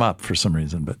bringing him up for some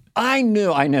reason, but I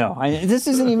know. This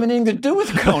isn't even anything to do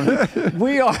with Conan.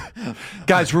 We are.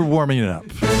 Guys, we're warming it up.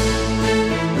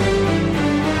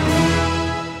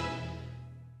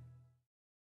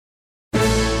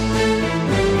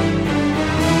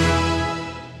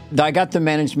 I got the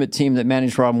management team that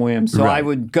managed Robin Williams. So I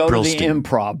would go to the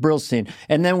improv, Brillstein,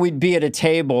 and then we'd be at a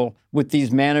table with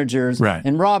these managers,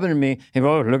 and Robin and me, and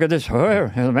look at this.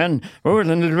 So,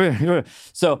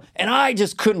 and I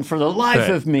just couldn't for the life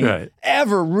of me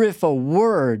ever riff a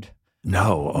word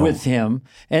with him.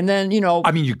 And then,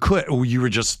 I mean, you could. You were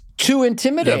just too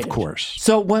intimidated. Of course.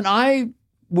 So when I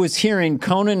was hearing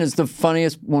Conan is the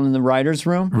funniest one in the writer's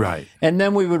room. And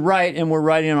then we would write, and we're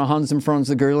writing on Hans and Franz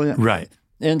the Gorilla.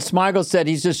 And Smigel said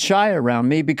he's just shy around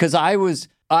me because I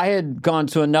had gone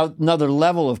to another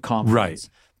level of confidence.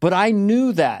 But I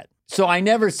knew that. So I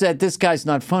never said, this guy's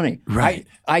not funny.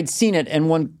 I'd seen it. And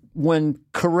when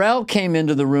Carell came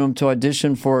into the room to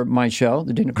audition for my show,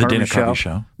 the Dana Carvey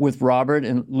show, with Robert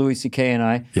and Louis C.K. and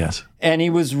I. And he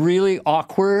was really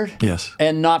awkward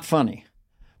and not funny.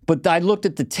 But I looked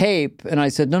at the tape and I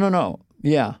said, no.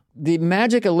 Yeah. The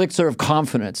magic elixir of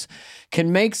confidence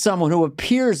can make someone who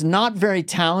appears not very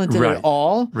talented at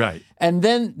all, and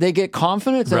then they get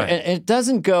confidence, and it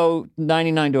doesn't go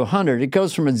 99 to 100. It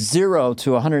goes from a 0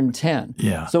 to 110.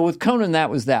 So with Conan, that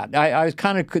was that. I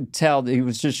kind of could tell that he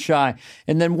was just shy,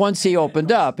 and then once he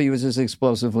opened up, he was just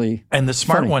explosively And the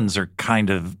smart funny. ones are kind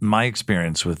of, my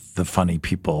experience with the funny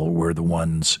people were the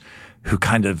ones who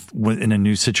kind of, in a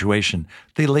new situation,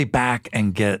 they lay back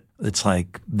and it's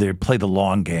like they play the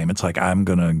long game. It's like, I'm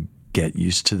going to get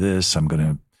used to this. I'm going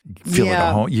to feel like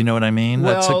a home. You know what I mean?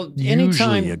 Well, That's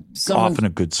usually often a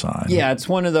good sign. Yeah, it's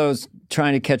one of those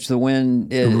trying to catch the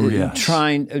wind,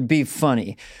 trying to be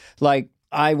funny. Like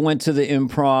I went to the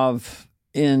Improv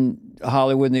in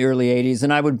Hollywood in the early 80s,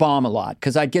 and I would bomb a lot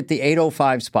because I'd get the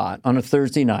 8:05 spot on a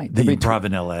Thursday night. The Improv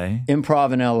in L.A.?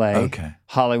 Improv in L.A., okay.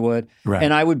 Hollywood. Right.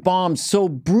 And I would bomb so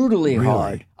brutally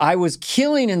hard. I was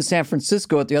killing in San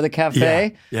Francisco at the other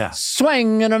cafe. Yeah.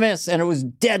 Swing and a miss. And it was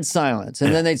dead silence.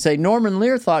 And then they'd say, Norman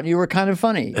Lear thought you were kind of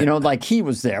funny. You know, like he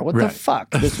was there. What the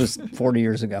fuck? This was 40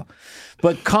 years ago.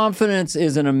 But confidence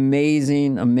is an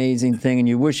amazing, amazing thing. And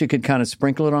you wish you could kind of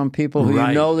sprinkle it on people who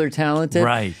you know they're talented.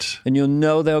 Right. And you'll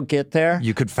know they'll get there.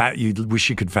 You wish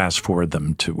you could fast forward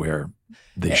them to where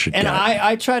they should get. And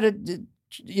I try to...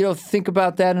 think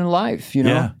about that in life,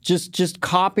 just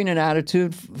copying an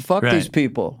attitude. Fuck these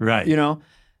people. Right.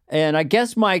 And I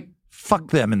guess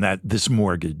fuck them in this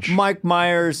mortgage. Mike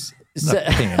Myers said,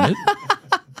 paying it.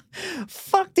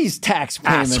 Fuck these tax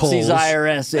payments, Assholes. These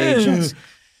IRS agents.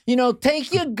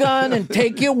 Take your gun and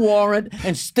take your warrant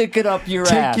and stick it up your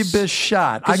ass. Take your best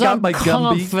shot. I got I'm my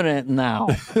Gumby. confident now.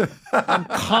 I'm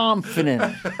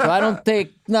confident. So I don't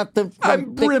take nothing.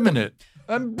 I'm brimming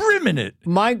it.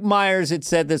 Mike Myers had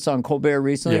said this on Colbert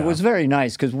recently. It was very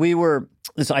nice because we were.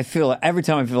 I feel every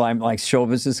time I feel I'm like show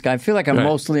business guy, I feel like I'm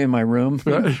mostly in my room.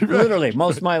 Literally,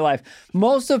 most of my life.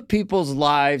 Most of people's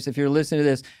lives, if you're listening to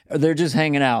this, they're just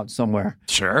hanging out somewhere.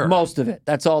 Sure. Most of it.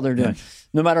 That's all they're doing.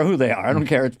 No matter who they are. I don't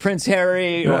care. It's Prince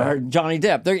Harry or Johnny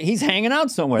Depp. He's hanging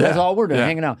out somewhere. That's all we're doing,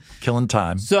 hanging out. Killing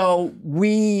time. So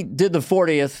we did the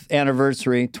 40th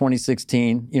anniversary,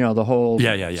 2016, the whole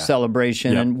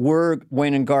celebration. And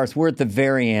Wayne and Garth, we're at the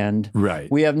very end. Right.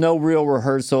 We have no real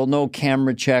rehearsal, no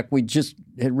camera check. We just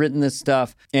had written this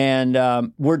stuff.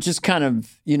 And we're just kind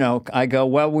of, I go,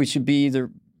 well, we should be either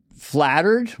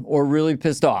flattered or really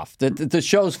pissed off. The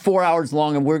show's 4 hours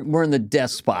long and we're in the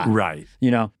death spot. Right.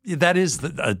 That is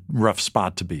a rough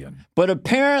spot to be in. But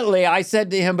apparently I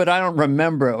said to him, but I don't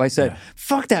remember it. I said,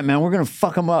 fuck that, man. We're going to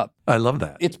fuck him up. I love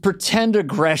that. It's pretend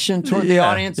aggression toward the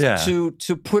audience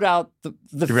to put out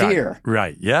the fear.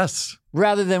 Right. Yes.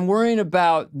 Rather than worrying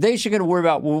about, they should going to worry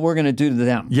about what we're going to do to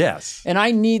them. Yes. And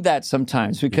I need that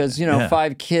sometimes because,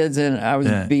 5 kids and I was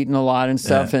beaten a lot and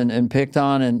stuff and picked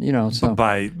on and, so.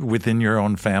 By within your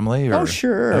own family? Or? Oh,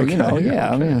 sure. Okay.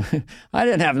 I mean, I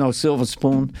didn't have no silver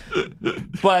spoon.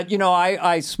 But,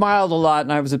 I smiled a lot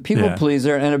and I was a people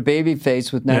pleaser and a baby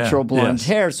face with natural blonde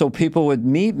hair. So people would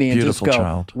meet me and Beautiful just go,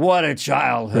 child. What a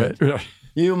childhood. Right.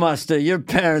 Your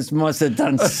parents must have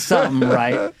done something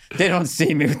right. They don't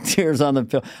see me with tears on the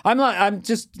pillow.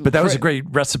 But that was a great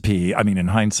recipe. I mean, in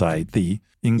hindsight, the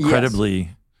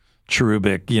incredibly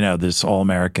cherubic, this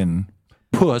all-American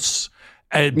puss,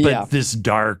 but this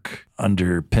dark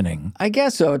underpinning. I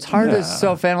guess so. It's hard to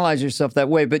self-analyze yourself that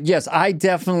way. But yes,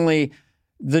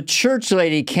 the church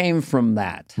lady came from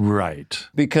that. Right.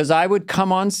 Because I would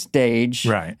come on stage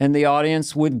and the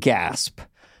audience would gasp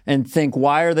and think,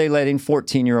 why are they letting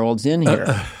 14-year-olds in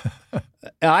here?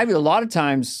 A lot of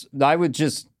times, I would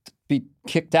just be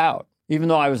kicked out, even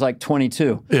though I was like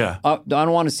 22. Yeah. I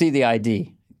don't want to see the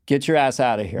ID. Get your ass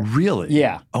out of here. Really?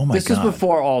 Yeah. Oh, my God. This is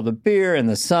before all the beer and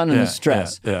the sun and the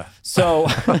stress. Yeah. So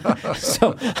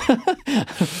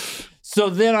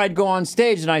then I'd go on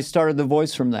stage and I started the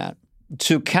voice from that.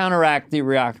 To counteract the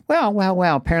reaction,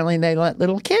 well, apparently they let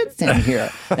little kids in here.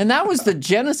 And that was the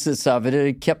genesis of it.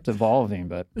 It kept evolving,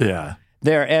 but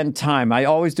there and time. I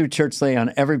always do church lay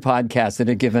on every podcast that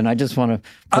I've given. I just want to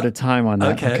put a time on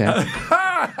that. Okay.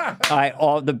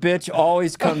 The bitch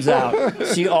always comes out.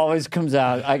 She always comes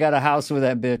out. I got a house with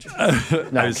that bitch.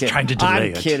 No, I was trying to delay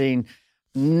I'm kidding.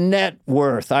 Net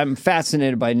worth. I'm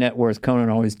fascinated by net worth. Conan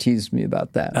always teased me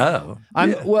about that. Oh.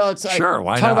 It's sure,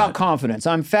 why talk not? about confidence.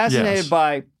 I'm fascinated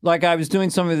by, like I was doing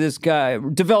some of this guy,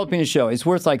 developing a show. He's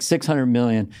worth like $600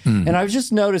 million. And I was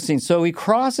just noticing, so he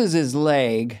crosses his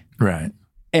leg. Right.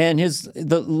 And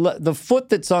the foot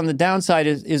that's on the downside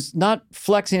is not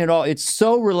flexing at all. It's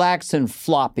so relaxed and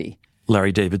floppy.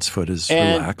 Larry David's foot is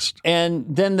relaxed. And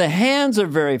then the hands are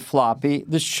very floppy.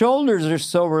 The shoulders are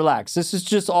so relaxed. This is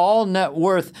just all net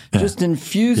worth, just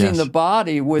infusing the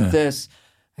body with this,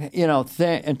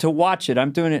 thing. And to watch it,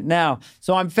 I'm doing it now.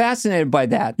 So I'm fascinated by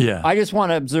that. Yeah. I just want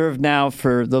to observe now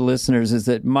for the listeners is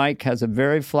that Mike has a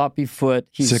very floppy foot.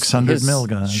 600 mil,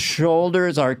 guys.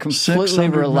 Shoulders are completely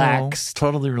relaxed.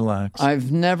 Totally relaxed. I've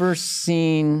never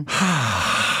seen...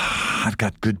 I've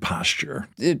got good posture.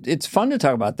 It's fun to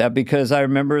talk about that because I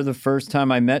remember the first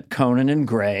time I met Conan and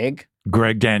Greg.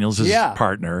 Greg Daniels is his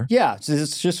partner. Yeah,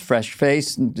 it's just fresh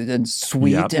face and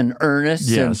sweet and earnest.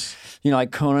 Yes.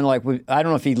 like Conan, I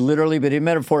don't know if he literally, but he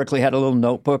metaphorically had a little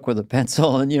notebook with a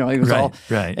pencil, and he was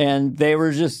right. And they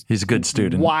were just he's a good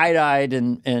student, wide-eyed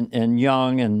and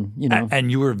young, and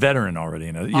and you were a veteran already.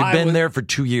 You've been there for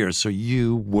 2 years, so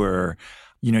you were,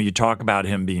 you talk about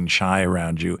him being shy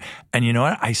around you, and you know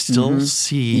what? I still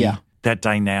see that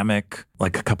dynamic.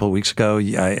 Like a couple of weeks ago,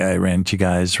 I ran into you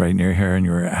guys right near here, and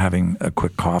you were having a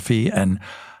quick coffee, and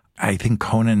I think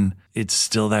Conan, it's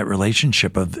still that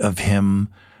relationship of him,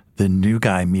 the new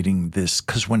guy, meeting this,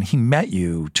 because when he met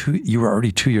you, you were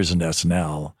already 2 years into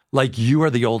SNL. Like, you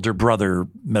are the older brother,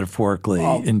 metaphorically,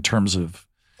 in terms of...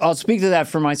 I'll speak to that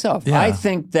for myself. Yeah. I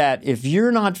think that if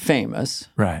you're not famous...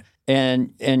 Right.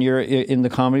 And you're in the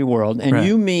comedy world, and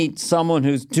you meet someone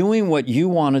who's doing what you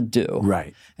want to do,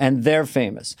 right? And they're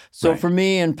famous. So for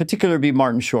me, in particular, it'd be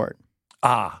Martin Short.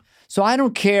 So I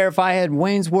don't care if I had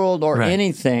Wayne's World or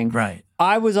anything. Right.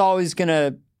 I was always going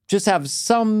to just have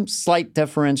some slight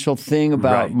deferential thing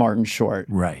about Martin Short.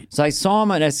 Right. So I saw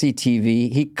him on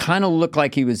SCTV. He kind of looked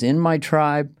like he was in my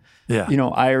tribe. Yeah.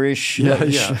 Irish.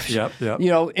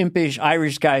 Impish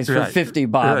Irish guys for 50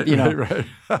 bob,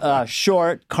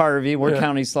 Short, Carvey, we're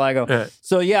County Sligo. Right.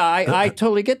 So, I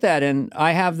totally get that. And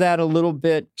I have that a little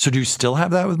bit. So do you still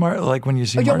have that with Martin, like when you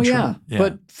see Martin Short? Yeah,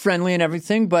 but friendly and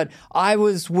everything. But I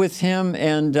was with him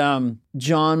and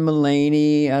John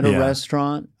Mulaney at a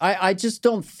restaurant. I just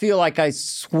don't feel like I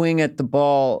swing at the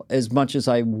ball as much as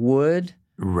I would.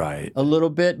 Right. A little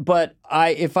bit. But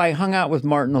if I hung out with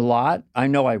Martin a lot, I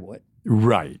know I would.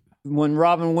 Right. When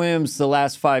Robin Williams, the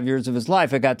last 5 years of his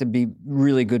life, I got to be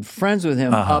really good friends with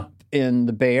him up in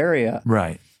the Bay Area.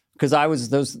 Right. Because I was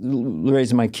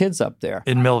raising my kids up there.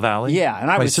 In Mill Valley? Yeah. And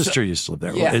my sister used to live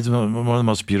there. Yeah. It's one of the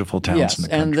most beautiful towns in the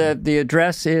country. And the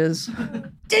address is...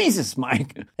 Jesus,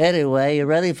 Mike. Anyway, you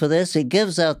ready for this? He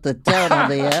gives out the town on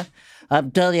the air. I'm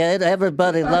telling you,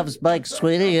 everybody loves Mike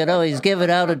Sweeney. He's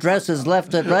giving out addresses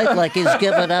left and right like he's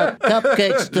giving out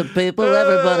cupcakes to people.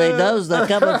 Everybody knows they're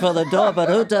coming for the door, but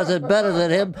who does it better than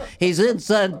him? He's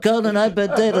inside Conan. I've been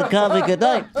dating Carvey. Good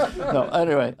night. No,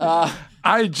 anyway.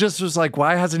 I just was like,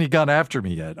 why hasn't he gone after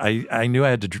me yet? I knew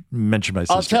I had to mention my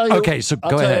sister. I'll tell you. Okay, so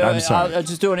go ahead. I'm sorry. I'll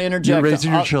just do an interject. You're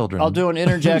raising your children. I'll do an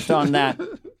interject on that.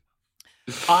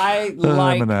 I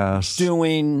like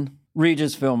doing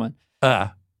Regis filming.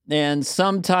 And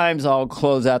sometimes I'll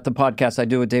close out the podcast I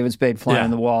do with David Spade, Fly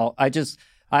on the Wall.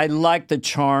 I like the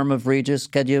charm of Regis.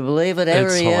 Can you believe it?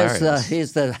 Here he is.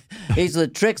 He's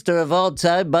the trickster of all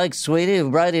time, Mike Sweeney,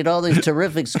 writing all these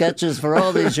terrific sketches for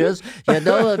all these years. You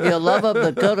know him, you love him,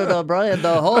 the Conan O'Brien,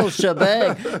 the whole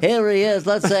shebang. Here he is.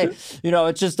 Let's say,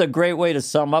 it's just a great way to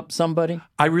sum up somebody.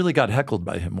 I really got heckled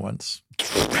by him once.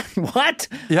 What?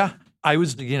 Yeah. I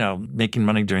was, making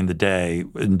money during the day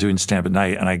and doing stand-up at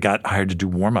night, and I got hired to do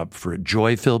warm-up for it.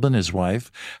 Joy Philbin, his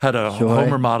wife, had a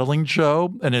home remodeling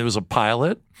show, and it was a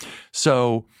pilot.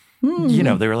 So,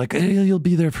 they were like, hey, you'll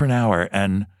be there for an hour.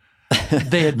 And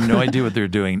they had no idea what they were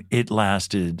doing. It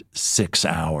lasted 6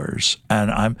 hours.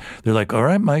 And they're like, all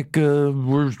right, Mike,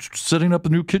 we're setting up a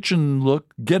new kitchen.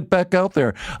 Look, get back out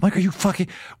there. I'm like, are you fucking,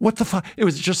 what the fuck? It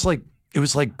was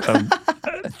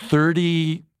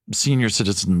 30... senior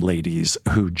citizen ladies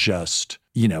who just,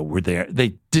 were there.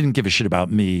 They didn't give a shit about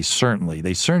me, certainly.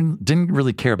 They didn't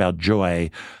really care about Joy.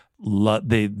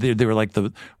 They were like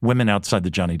the women outside the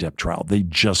Johnny Depp trial. They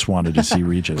just wanted to see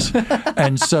Regis.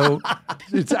 And so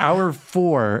it's hour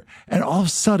 4, and all of a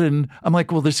sudden, I'm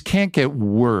like, well, this can't get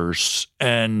worse.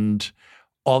 And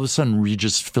all of a sudden,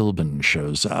 Regis Philbin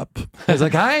shows up. He's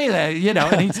like, hi, and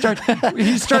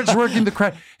he starts working the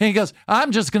crowd. And he goes,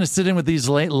 I'm just going to sit in with these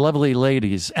lovely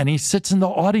ladies. And he sits in the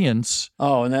audience.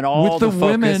 Oh, and then all with the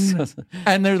focus. women.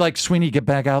 And they're like, Sweeney, get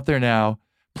back out there now.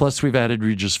 Plus, we've added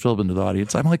Regis Philbin to the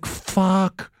audience. I'm like,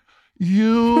 fuck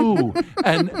you.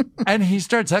 and he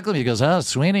starts heckling me. He goes, oh,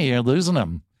 Sweeney, you're losing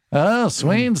him. Oh,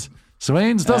 Swains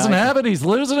doesn't have it. He's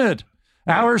losing it.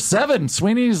 Hour 7,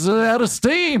 Sweeney's out of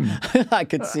steam. I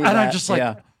could see and that. And I'm just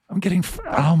like,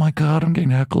 oh my God, I'm getting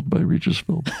heckled by Regis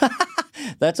Philbin.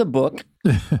 That's a book.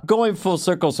 Going full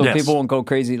circle so people won't go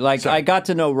crazy. Like, I got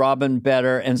to know Robin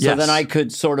better, and so then I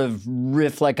could sort of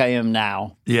riff like I am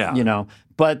now. Yeah.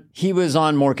 But he was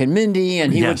on Mork and Mindy,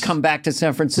 and he would come back to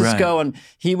San Francisco, and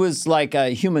he was like a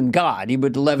human god. He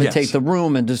would levitate the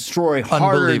room and destroy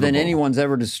harder than anyone's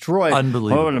ever destroyed.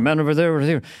 Unbelievable. Oh, the man over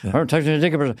there. I'm touching a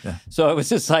dick. So it was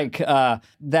just like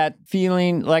that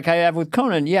feeling like I have with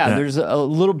Conan. Yeah, there's a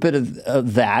little bit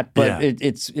of that, but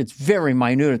it's very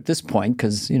minute at this point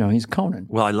because, he's Conan. Conan.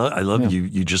 Well, I love you.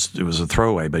 You just, it was a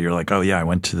throwaway, but you're like, oh yeah, I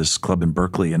went to this club in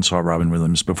Berkeley and saw Robin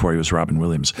Williams before he was Robin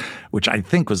Williams, which I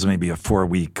think was maybe a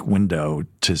 4-week window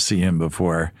to see him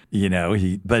before,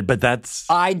 but that's.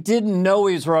 I didn't know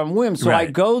he was Robin Williams, so I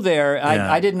go there.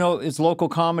 I didn't know it's local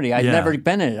comedy. I'd never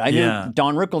been in it. I knew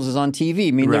Don Rickles is on TV.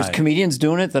 I mean, there's comedians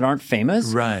doing it that aren't famous.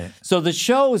 Right. So the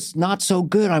show is not so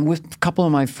good. I'm with a couple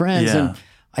of my friends and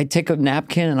I take a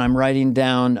napkin and I'm writing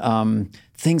down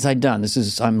things I'd done.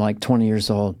 I'm like 20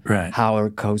 years old. Right.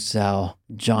 Howard Cosell,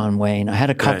 John Wayne. I had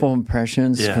a couple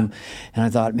impressions and I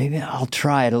thought maybe I'll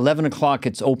try. At 11 o'clock,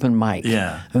 it's open mic.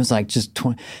 Yeah. It was like just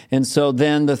 20. And so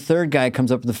then the third guy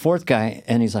comes up with the fourth guy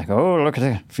and he's like, oh, look at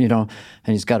that, and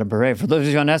he's got a beret. For those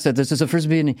of you on that set, this is the first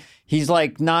meeting. He's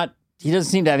like he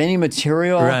doesn't seem to have any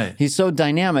material. Right. He's so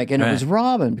dynamic. And it was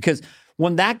Robin because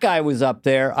when that guy was up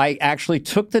there, I actually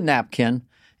took the napkin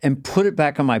and put it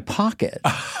back in my pocket.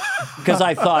 Because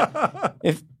I thought,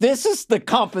 if this is the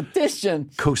competition,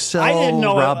 Cosell, I didn't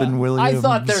know Robin Williams. I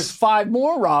thought there's 5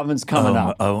 more Robins coming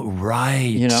up. Oh,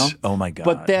 right. Oh my God.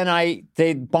 But then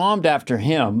they bombed after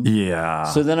him. Yeah.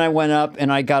 So then I went up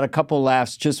and I got a couple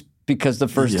laughs just because the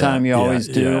first time you always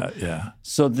do. Yeah.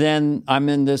 So then I'm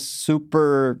in this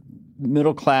super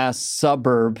middle-class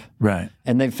suburb. Right.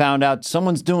 And they found out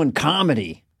someone's doing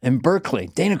comedy in Berkeley.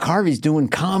 Dana Carvey's doing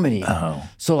comedy. Oh.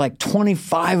 So like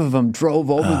 25 of them drove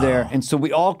over there. And so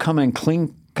we all come in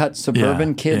clean-cut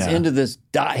suburban kids into this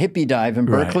hippie dive in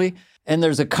Berkeley. And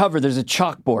there's a cover. There's a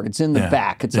chalkboard. It's in the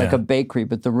back. It's like a bakery,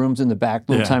 but the room's in the back,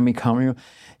 little tiny comedy room.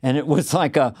 And it was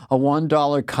like a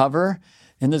 $1 cover.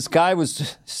 And this guy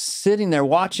was sitting there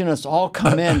watching us all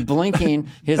come in, blinking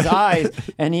his eyes,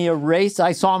 and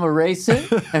I saw him erase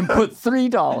it and put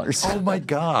 $3. Oh my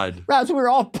God. As we were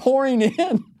all pouring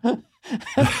in.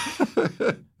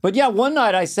 But yeah, one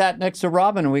night I sat next to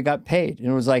Robin and we got paid. And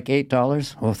it was like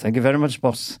 $8. Oh, thank you very much,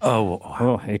 boss. Oh,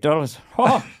 $8.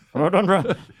 Oh, well done,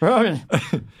 Robin.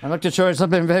 I'd like to show you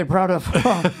something I'm very proud of.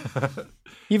 Oh.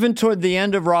 Even toward the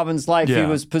end of Robin's life, he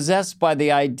was possessed by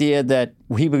the idea that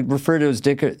he would refer to his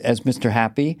dick as Mr.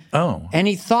 Happy. Oh. And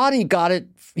he thought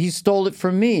he stole it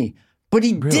from me, but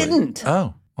he didn't.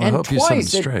 Oh. Well, and I hope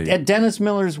twice you straight. at Dennis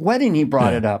Miller's wedding, he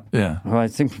brought it up. Yeah. Well, I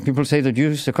think people say that you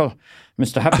used to call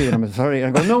Mr. Happy, and I'm sorry.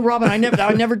 I go, no, Robin, I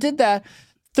never did that.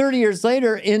 30 years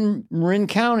later, in Marin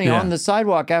County, on the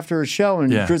sidewalk after a show,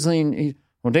 and drizzling,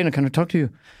 well, Dana, can I talk to you?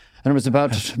 And it was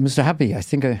about Mr. Happy. I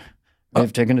think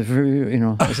I've taken it for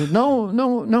you. I said, no,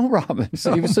 Robin.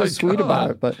 So he was so sweet about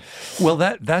it. But well,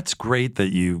 that's great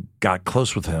that you got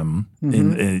close with him.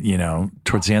 In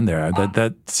towards the end there.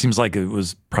 That seems like it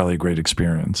was probably a great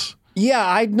experience. Yeah,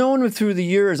 I'd known him through the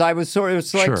years. It was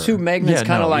like two magnets,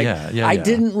 kind of like. I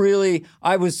didn't really.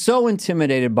 I was so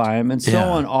intimidated by him and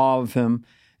so in awe of him.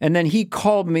 And then he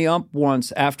called me up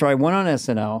once after I went on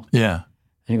SNL. Yeah.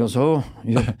 And he goes, oh,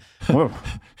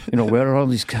 where are all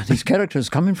these characters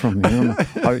coming from?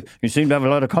 You seem to have a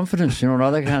lot of confidence, and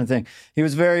all that kind of thing. He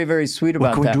was very, very sweet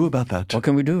about that. What can we do about that? What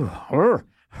can we do?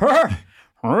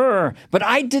 But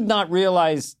I did not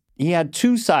realize he had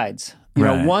two sides.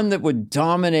 One that would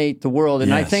dominate the world.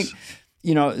 And I think,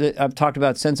 I've talked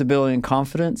about sensibility and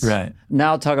confidence. Right.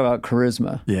 Now I'll talk about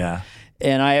charisma. Yeah.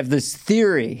 And I have this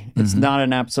theory. It's not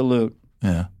an absolute.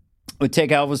 Yeah. We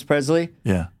take Elvis Presley.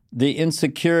 Yeah. The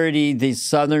insecurity, the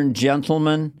Southern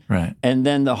gentleman, right, and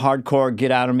then the hardcore get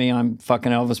out of me, I'm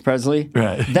fucking Elvis Presley.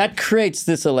 Right. That creates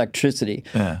this electricity.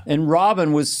 Yeah. And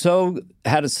Robin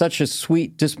had such a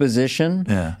sweet disposition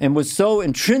and was so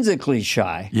intrinsically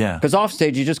shy. Yeah. Because off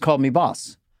stage, he just called me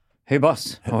boss. Hey,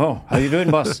 boss. Oh, how you doing,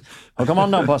 boss? Oh, come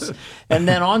on now, boss. And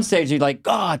then on stage, he'd like,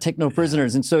 take no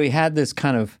prisoners. And so he had this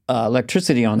kind of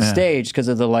electricity on stage because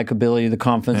of the likability, the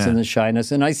confidence, and the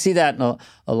shyness. And I see that in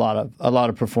a lot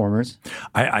of performers.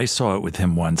 I saw it with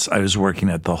him once. I was working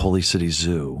at the Holy City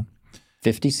Zoo.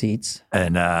 50 seats.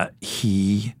 And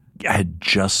he had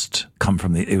just come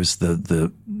from it was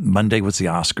the Monday was the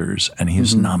Oscars, and he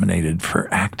was nominated for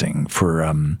acting for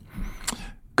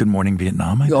Good Morning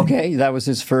Vietnam, I think. Okay, that was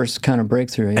his first kind of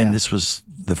breakthrough. Yeah. And this was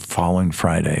the following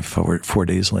Friday, 4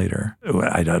 days later.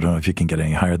 I don't know if you can get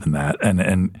any higher than that.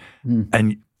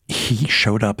 And he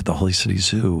showed up at the Holy City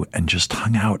Zoo and just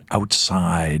hung out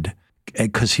outside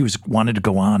because he wanted to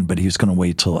go on, but he was going to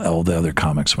wait till all the other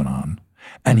comics went on.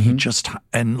 And he just,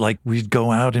 we'd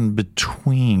go out in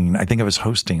between. I think I was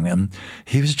hosting, and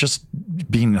he was just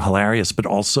being hilarious, but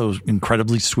also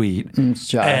incredibly sweet.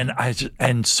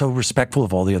 And so respectful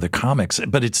of all the other comics.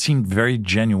 But it seemed very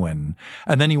genuine.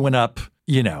 And then he went up,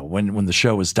 when the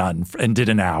show was done and did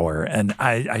an hour. And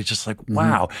I just like,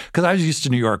 wow. Because I was used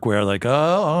to New York where like, oh,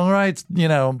 all right,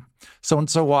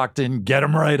 so-and-so walked in, get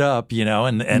him right up, you know,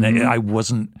 and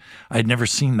I'd never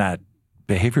seen that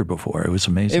behavior before. It was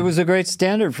amazing. It was a great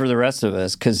standard for the rest of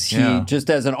us because he, just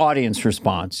as an audience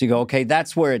response, you go, okay,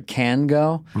 that's where it can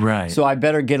go. Right. So I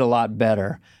better get a lot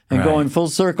better. And going full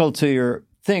circle to your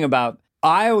thing about,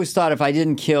 I always thought if I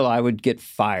didn't kill, I would get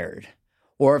fired.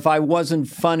 Or if I wasn't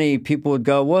funny, people would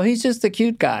go, well, he's just a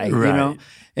cute guy, you know?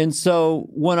 And so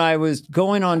when I was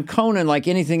going on Conan, like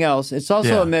anything else, it's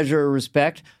also a measure of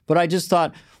respect. But I just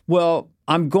thought, well,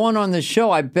 I'm going on this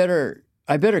show. I better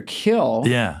kill.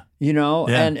 Yeah. You know,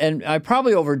 and I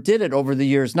probably overdid it over the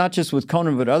years, not just with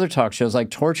Conan, but other talk shows, like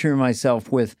torturing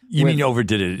myself with. You mean you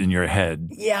overdid it in your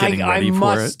head? Yeah, I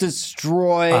must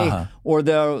destroy, or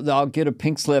I'll get a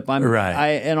pink slip. And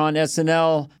on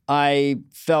SNL, I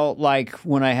felt like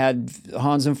when I had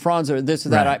Hans and Franz or this or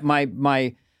that,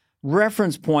 my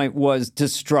reference point was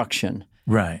destruction.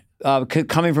 Right.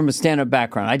 Coming from a stand-up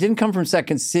background, I didn't come from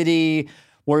Second City,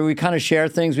 where we kind of share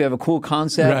things. We have a cool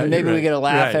concept, and maybe we get a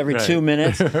laugh every 2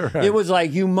 minutes. It was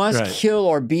like, you must kill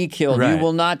or be killed. You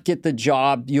will not get the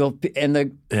job. And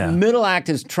the middle act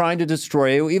is trying to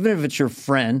destroy you, even if it's your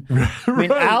friend. I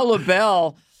mean, Al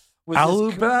LaBelle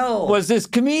was this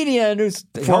comedian who's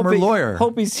former lawyer.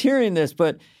 Hope he's hearing this,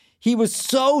 but he was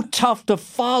so tough to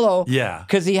follow. Yeah.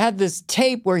 Because he had this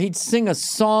tape where he'd sing a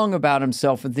song about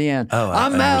himself at the end.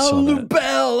 I'm Al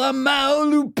LaBelle. I'm Al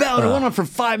LaBelle. And it went on for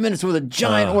 5 minutes with a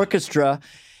giant orchestra.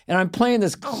 And I'm playing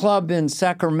this club in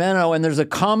Sacramento, and there's a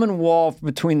common wall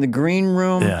between the green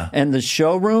room and the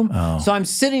showroom. So I'm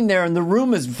sitting there, and the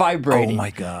room is vibrating. Oh, my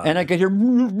God. And I could hear, LaBelle,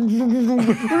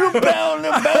 and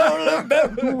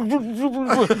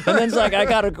then it's like, I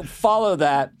got to follow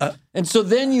that. And so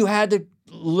then you had to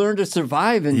learn to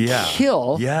survive and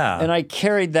kill. Yeah. And I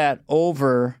carried that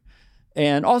over.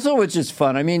 And also, it's just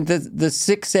fun. I mean, the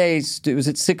 6A, was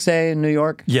it 6A in New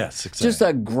York? Yes, 6A. Just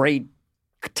a great,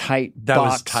 tight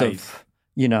box of,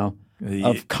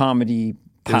 of comedy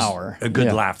power. A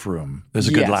good laugh room. There's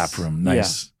a good laugh room.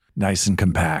 Nice and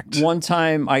compact. One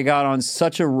time I got on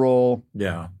such a roll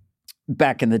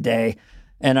back in the day,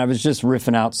 and I was just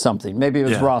riffing out something. Maybe it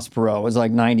was Ross Perot. It was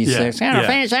like 96.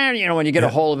 When you get a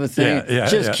hold of a thing,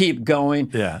 just keep going.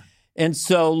 Yeah. And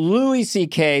so Louis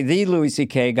C.K.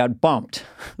 got bumped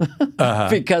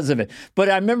because of it. But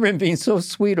I remember him being so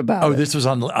sweet about it. Oh, this was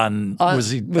on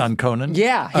was he on Conan?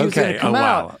 Yeah, he was going to come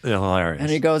out. Wow. Hilarious. And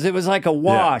he goes, it was like a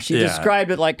wash. He described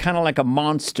it like kind of like a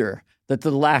monster, that the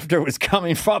laughter was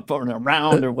coming from or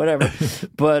around or whatever.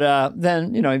 But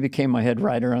then, he became my head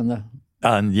writer on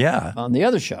the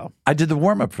other show. I did the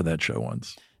warm-up for that show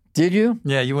once. Did you?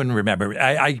 Yeah, you wouldn't remember.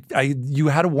 You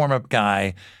had a warm-up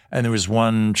guy, and there was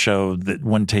one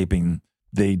taping,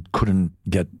 they couldn't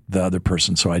get the other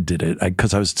person, so I did it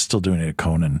because I was still doing it at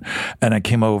Conan. And I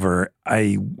came over.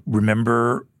 I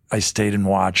remember I stayed and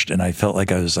watched, and I felt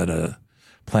like I was at a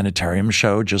planetarium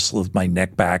show, just with my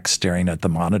neck back, staring at the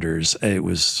monitors. It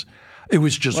was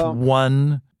just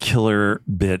one killer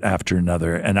bit after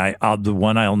another. And the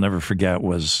one I'll never forget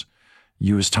was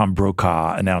you as Tom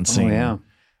Brokaw announcing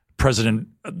President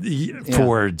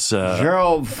Ford's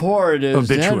Gerald Ford is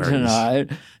dead obituaries.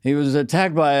 tonight. He was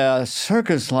attacked by a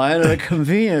circus lion at a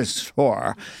convenience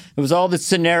store. It was all the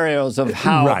scenarios of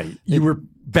how you were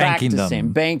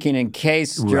banking in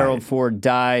case Gerald Ford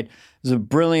died. It was a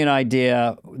brilliant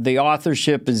idea. The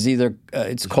authorship is either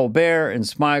it's Colbert and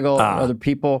Smigel, other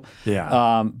people.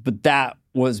 Yeah. But that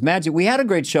was magic. We had a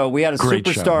great show. We had a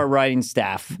superstar writing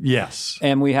staff. Yes.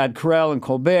 And we had Carell and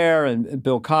Colbert and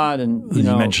Bill Cott and, you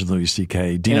mentioned Louis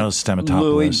C.K., Dino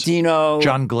Stamatopoulos.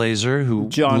 John Glazer, who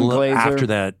after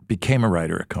that became a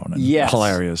writer at Conan. Yes.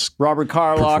 Hilarious. Robert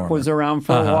Carlock was around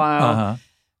for a while.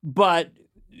 But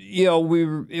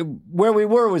where we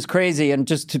were was crazy. And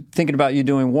just thinking about you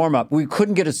doing warm-up, we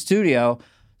couldn't get a studio.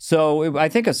 So I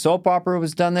think a soap opera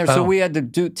was done there. So we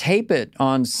had to tape it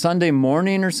on Sunday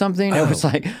morning or something. It was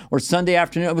or Sunday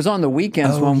afternoon. It was on the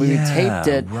weekends when we taped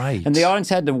it. Right. And the audience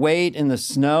had to wait in the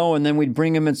snow, and then we'd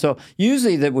bring them in. So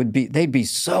usually they'd be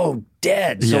so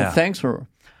dead. So thanks for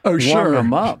warming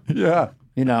them up. Yeah.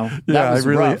 That was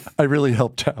rough. I really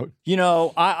helped out.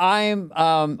 I'm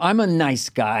a nice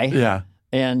guy. Yeah.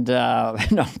 And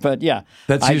but yeah.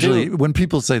 That's usually when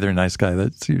people say they're a nice guy,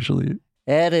 that's usually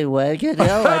Anyway,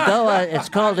 I go on. It's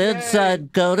called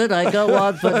Inside Conan. I go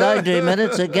on for 90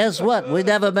 minutes, and guess what? We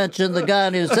never mentioned the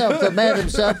guy himself. The man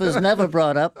himself is never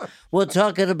brought up. We're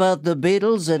talking about the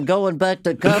Beatles and going back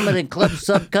to Comedy Club,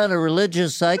 some kind of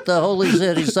religious site, the Holy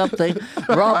City something.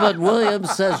 Robert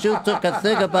Williams says you took a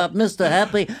thing about Mr.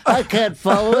 Happy. I can't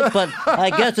follow it, but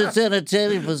I guess it's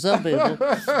entertaining for some people.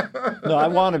 No, I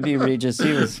want to be Regis.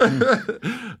 He was.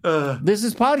 This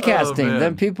is podcasting.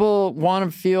 Then people want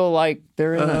to feel like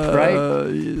they're in it,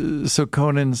 right? So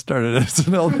Conan started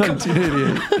SNL in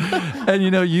 1988.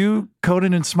 And you,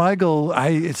 Conan and Smigel,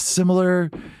 it's similar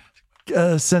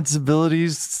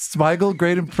sensibilities. Smigel,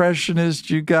 great impressionist.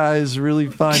 You guys really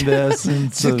find the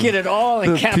essence to get it all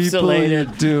encapsulated. The people you're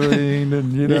doing,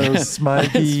 and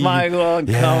Smigel and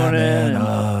Conan. Man.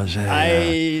 Oh, yeah. I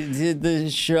did the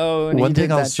show. And one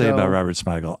thing I'll say about Robert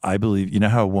Smigel, I believe,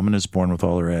 how a woman is born with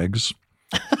all her eggs?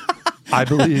 I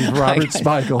believe Robert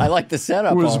Smigel I like the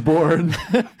setup was born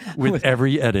with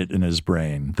every edit in his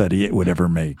brain that he would ever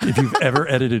make. If you've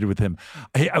ever edited with him,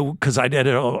 because I'd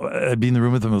be in the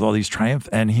room with him with all these Triumph,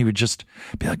 and he would just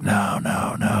be like,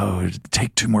 no,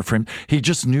 take 2 more frames. He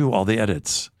just knew all the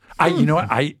edits. You know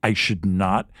what? I should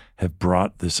not have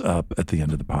brought this up at the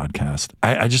end of the podcast.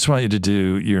 I just want you to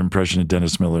do your impression of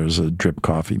Dennis Miller as a drip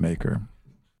coffee maker.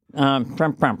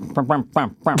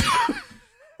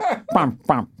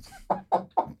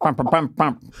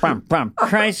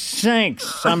 Christ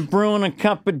sakes, I'm brewing a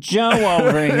cup of Joe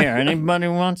over here. Anybody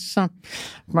want some?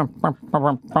 What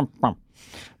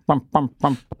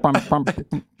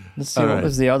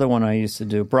was the other one I used to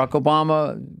do? Barack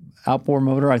Obama, outboard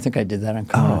motor. I think I did that on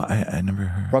Conan. Oh, I never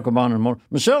heard. Barack Obama and motor.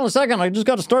 Michelle, in a second, I just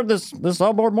got to start this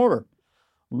outboard motor.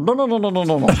 No. No.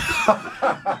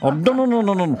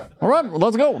 All right,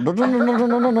 let's go.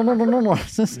 No.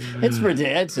 It's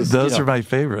ridiculous. Those are my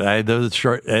favorite. Those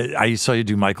short. I saw you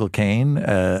do Michael Caine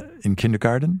in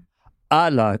kindergarten. I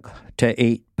like to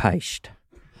eat paste.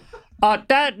 I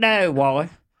don't know why.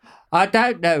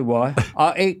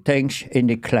 I eat things in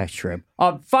the classroom.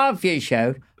 I'm 5 years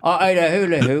old. I ate a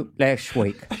hula hoop last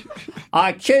week.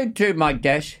 I chewed through my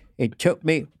desk. It took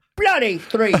me bloody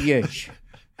 3 years.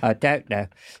 I don't know.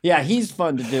 Yeah, he's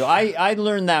fun to do. I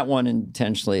learned that one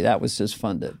intentionally. That was just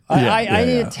fun to. I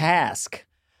need a task.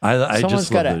 I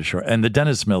just love the short. And the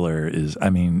Dennis Miller is.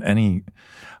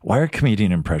 Why are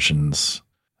comedian impressions?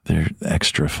 They're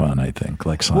extra fun, I think.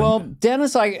 Like Simon. Well,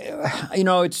 Dennis,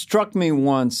 it struck me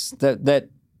once that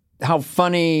how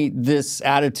funny this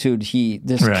attitude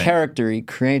character he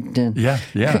created. Yeah.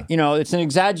 It's an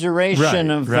exaggeration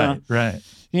of. Right.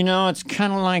 It's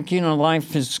kind of like,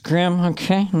 life is grim,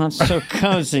 okay? Not so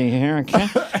cozy here, okay?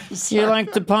 You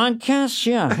like the podcast?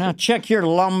 Yeah. Now check your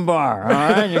lumbar, all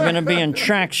right? You're going to be in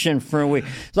traction for a week.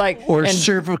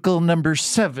 Cervical number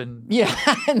 7. Yeah,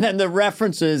 and then the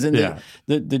references and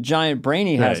the giant brain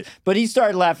he has. Right. But he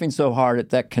started laughing so hard at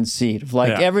that conceit of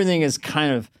everything is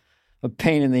kind of a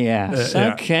pain in the ass.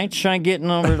 Okay, try getting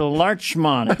over to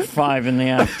Larchmont at 5 in the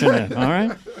afternoon, all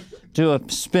right? Do a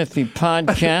spiffy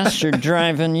podcast. You're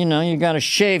driving, you got to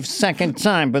shave second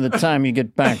time by the time you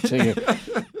get back to your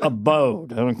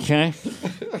abode, okay?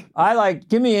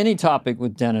 Give me any topic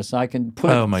with Dennis. I can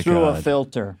put it through a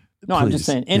filter. No, Please. I'm just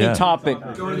saying, any topic.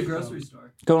 Going to the grocery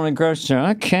store. Going to the grocery store.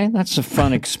 Okay, that's a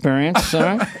fun experience, all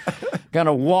right? Got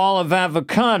a wall of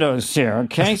avocados here,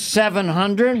 okay?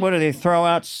 700. What do they throw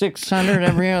out? 600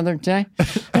 every other day?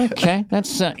 Okay,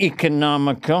 that's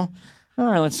economical. All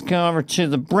right, let's go over to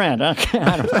the bread. Okay,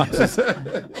 I don't know.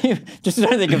 Just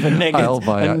trying to think of a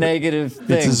negative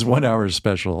thing. It's his 1 hour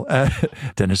special.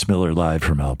 Dennis Miller live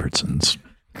from Albertsons.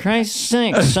 Christ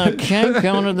sakes, okay?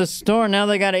 Going to the store. Now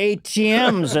they got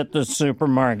ATMs at the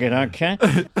supermarket, okay?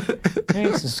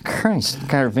 Jesus Christ,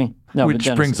 Carvey. No, which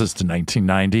brings us to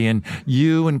 1990, and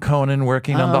you and Conan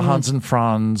working on the Hans and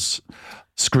Franz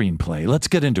screenplay. Let's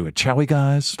get into it, shall we,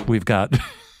 guys? We've got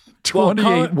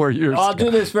 28 more years. I'll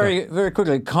do this very, very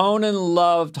quickly. Conan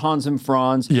loved Hans and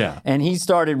Franz. Yeah. And he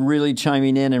started really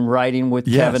chiming in and writing with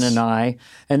Kevin and I.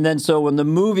 And then so when the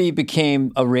movie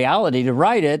became a reality to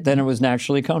write it, then it was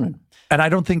naturally Conan. And I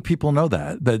don't think people know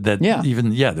that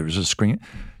even there was a screen.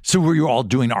 So were you all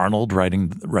doing Arnold writing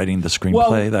the screenplay?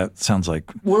 Well, that sounds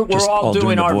like we're all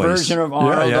doing our version of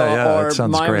Arnold. Or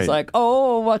mine great. was like,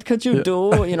 oh, what could you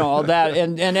do? All that,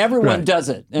 and everyone does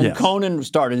it. And Conan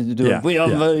started to do it. We are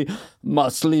very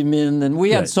Muslim, and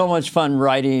we had so much fun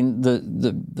writing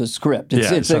the script.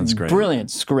 It's a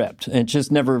brilliant script. It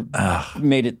just never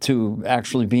made it to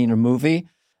actually being a movie.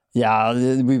 Yeah,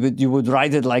 you would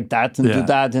write it like that and do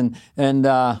that, and.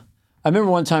 I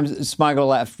remember one time Smigel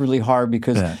laughed really hard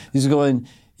because he's going.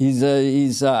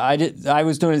 I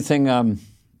was doing a thing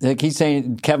like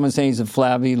Kevin was saying he's a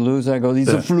flabby loser. I go, he's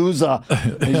a floozer.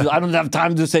 I don't have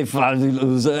time to say flabby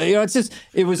loser.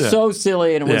 It was so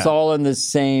silly, and it was all in the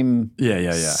same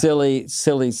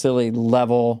silly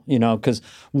level, because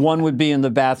one would be in the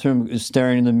bathroom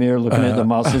staring in the mirror looking at the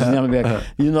muscles, and the other would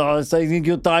be like, I think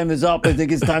your time is up. I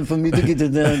think it's time for me to get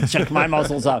in there and check my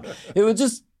muscles out. It would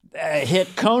just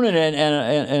hit Conan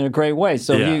in a great way.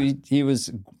 So he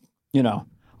was,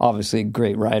 obviously a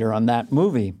great writer on that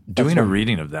movie. Doing a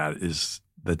reading of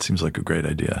that seems like a great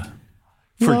idea.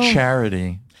 For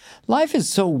charity. Life is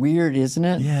so weird, isn't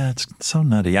it? Yeah, it's so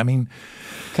nutty. I mean...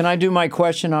 Can I do my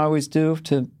question I always do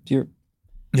to your...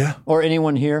 Yeah. Or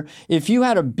anyone here? If you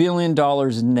had $1 billion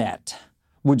net,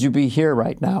 would you be here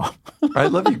right now? I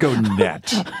love you go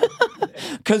net.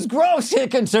 Because gross,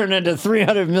 it can turn into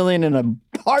 $300 million in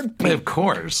a heartbeat. Of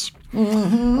course.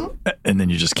 Mm-hmm. And then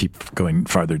you just keep going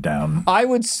farther down. I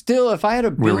would still, if I had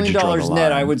 $1 billion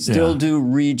net, I would still do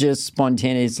Regis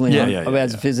spontaneously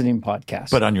as a visiting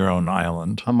podcast. But on your own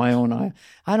island. On my own island.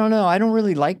 I don't know. I don't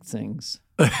really like things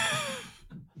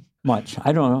much.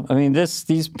 I don't know. I mean,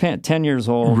 these 10 years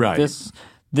old. Right. This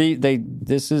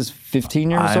is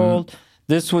 15 years old.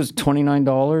 This was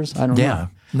 $29. I don't know. Yeah.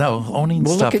 No, owning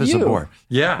stuff is a bore.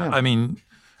 Yeah. I mean,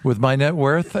 with my net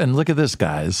worth, and look at this,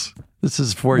 guys. This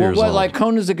is 4 years old. Like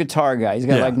Conan's a guitar guy. He's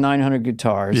got like 900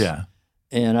 guitars. Yeah.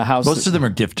 In a house. Most of them are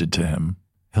gifted to him.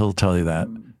 He'll tell you that.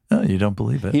 No, you don't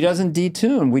believe it. He doesn't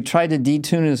detune. We tried to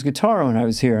detune his guitar when I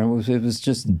was here. And it was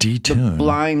just detune. The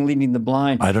blind leading the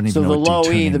blind. I don't even know what So the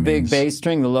low E, the means. big bass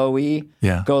string, the low E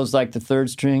goes like the third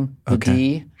string, the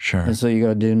D. Sure. And so you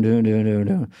go do, do, do, do,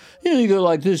 do. You go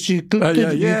like this. You click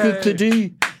the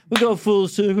D. We go full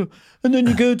circle. And then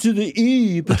you go to the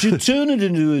E, but you turn it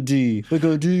into a D. We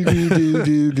go do, do, do,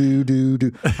 do, do, do,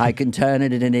 do. I can turn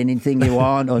it into anything you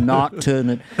want or not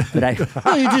turn it. But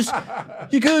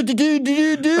you go to do,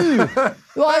 do, do, do.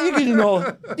 Well, you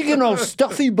get all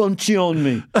stuffy bunchy on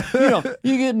me.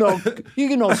 You get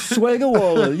all swagger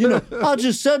waller. I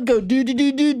just said go do, do,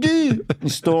 do, do, do. He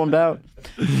stormed out.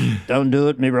 Don't do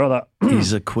it, me brother.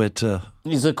 He's a quitter.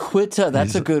 He's a quitter.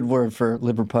 That's a good word for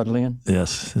Liverpudlian.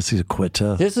 Yes, he's a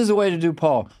quitter. This is a way to do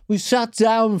Paul. We sat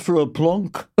down for a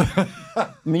plunk. I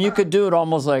mean, you could do it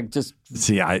almost like just...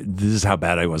 See, this is how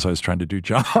bad I was. I was trying to do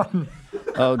John.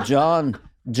 Oh, John.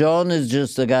 John is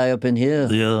just a guy up in here.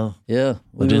 Yeah. Yeah.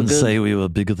 I didn't say we were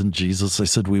bigger than Jesus. I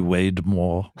said we weighed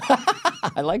more.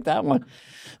 I like that one.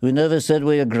 We never said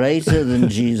we were greater than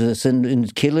Jesus in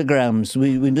kilograms.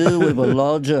 We knew we were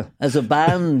larger. As a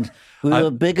band, we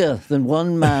were bigger than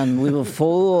one man. We were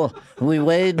four. And we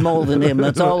weighed more than him.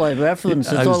 That's all I referenced.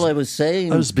 That's all I was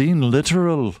saying. I was being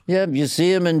literal. Yeah, you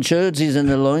see him in church. He's in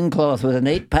a loincloth with an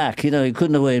 8-pack. He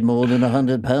couldn't have weighed more than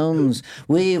 100 pounds.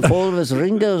 We, 4 of us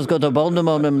Ringos, got a bottom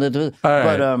on him.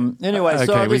 But anyway,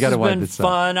 so this has been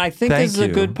fun. I think this is a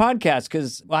good podcast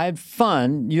because I had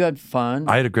fun. You had fun.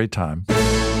 I had a great time.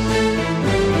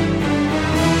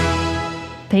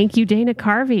 Thank you, Dana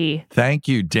Carvey. Thank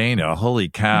you, Dana. Holy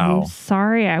cow. I'm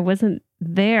sorry I wasn't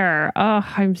there. Oh,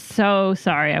 I'm so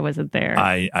sorry I wasn't there.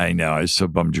 I know. I was so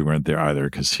bummed you weren't there either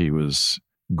because he was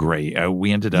great.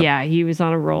 We ended up... Yeah, he was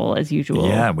on a roll as usual.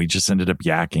 Yeah, we just ended up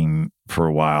yakking for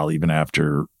a while even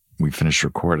after we finished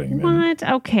recording. What?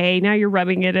 Okay, now you're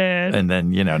rubbing it in. And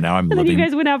then, now I'm living... And then you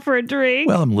guys went out for a drink.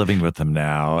 Well, I'm living with him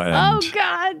now. And oh,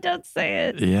 God, don't say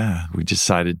it. Yeah, we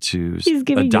decided to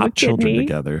adopt children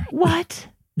together. What?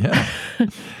 Yeah.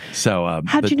 So,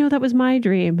 how'd you know that was my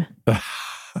dream?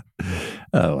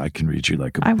 Oh, I can read you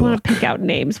like a book. I want to pick out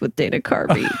names with Dana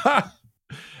Carvey.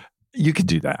 You could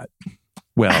do that.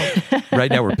 Well, right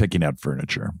now we're picking out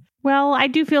furniture. Well, I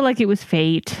do feel like it was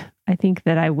fate. I think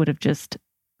that I would have just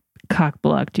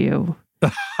cock-blocked you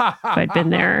if I'd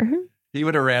been there. He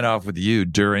would have ran off with you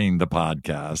during the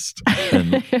podcast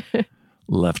and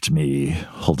left me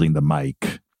holding the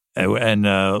mic. And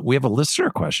we have a listener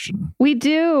question. We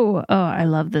do. Oh, I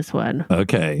love this one.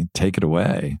 Okay, take it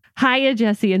away. Hiya,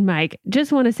 Jesse and Mike.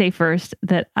 Just want to say first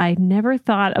that I never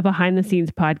thought a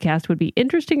behind-the-scenes podcast would be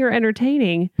interesting or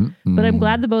entertaining, but I'm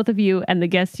glad the both of you and the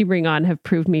guests you bring on have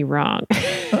proved me wrong.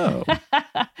 Oh,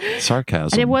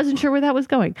 sarcasm. And I wasn't sure where that was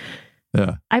going.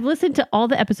 Yeah. I've listened to all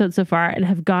the episodes so far and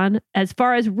have gone as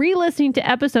far as re-listening to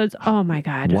episodes. Oh my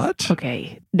God. What?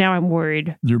 Okay. Now I'm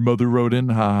worried. Your mother wrote in?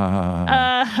 No,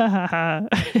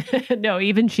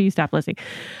 even she stopped listening.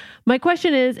 My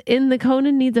question is, in the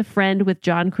Conan Needs a Friend with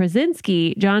John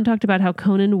Krasinski, John talked about how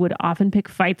Conan would often pick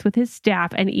fights with his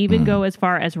staff and even go as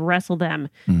far as wrestle them.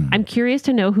 I'm curious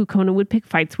to know who Conan would pick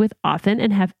fights with often,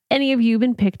 and have any of you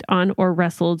been picked on or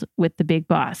wrestled with the big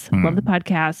boss? Love the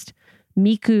podcast.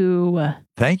 Miku.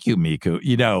 Thank you, Miku.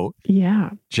 You know,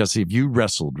 yeah, Jesse, if you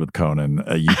wrestled with Conan,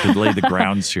 you could lay the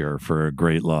grounds here for a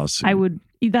great lawsuit. I would.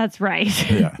 That's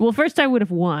right. Yeah. Well, first I would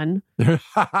have won.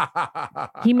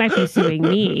 He might be suing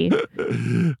me.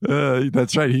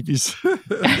 That's right. He'd be.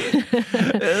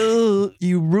 Oh,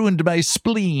 you ruined my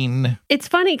spleen. It's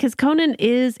funny because Conan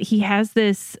he has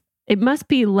this. It must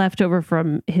be left over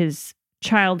from his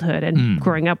childhood and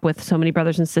growing up with so many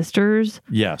brothers and sisters.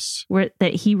 Yes,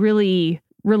 that he really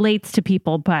relates to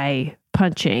people by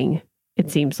punching. It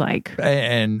seems like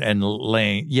and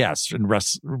laying and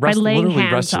by laying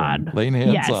hands wrestling, on, laying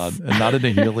hands on, and not in a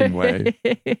healing way.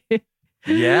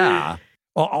 Yeah.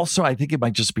 Well, also, I think it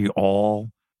might just be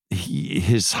all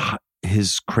his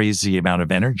crazy amount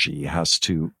of energy has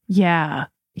to. Yeah,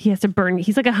 he has to burn.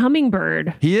 He's like a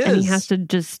hummingbird. He is, and he has to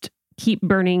just keep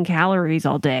burning calories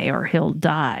all day or he'll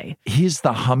die. He's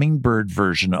the hummingbird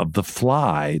version of The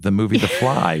Fly, the movie The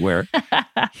Fly, where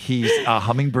he's a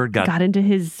hummingbird got into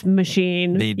his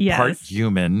machine, made part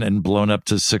human and blown up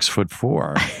to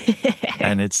 6'4".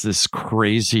 And it's this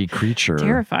crazy creature.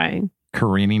 Terrifying.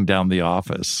 Careening down the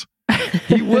office.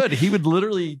 He would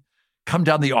literally come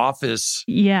down the office.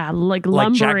 Yeah, like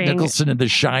lumbering. Like Jack Nicholson in The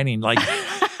Shining, like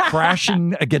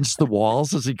crashing against the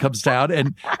walls as he comes down,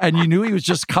 and you knew he was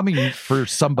just coming for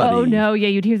somebody. Oh no, yeah,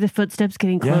 you'd hear the footsteps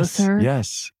getting closer.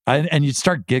 Yes. And you'd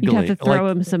start giggling. You'd have to throw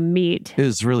him some meat. It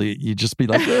was really, you'd just be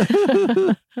like,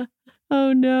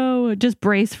 oh no, just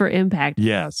brace for impact.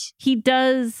 Yes. He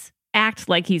does act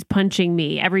like he's punching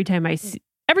me every time I see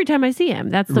him.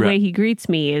 That's the way he greets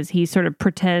me, is he sort of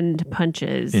pretend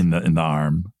punches. In the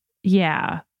arm.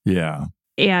 Yeah. Yeah.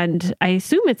 And I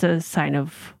assume it's a sign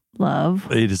of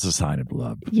love. It is a sign of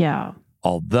love. Yeah.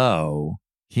 Although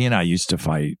he and I used to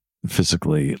fight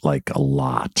physically like a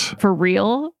lot. For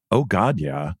real? Oh God,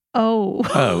 yeah. Oh.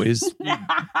 He's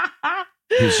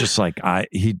just like,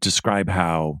 he'd describe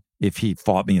how if he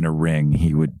fought me in a ring,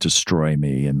 he would destroy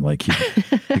me. And like,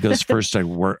 he goes, first I'd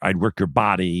work your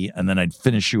body and then I'd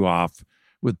finish you off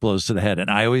with blows to the head. And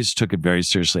I always took it very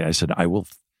seriously. I said, I will,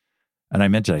 and I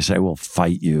meant it. I said, I will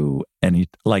fight you. And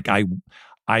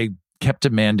I kept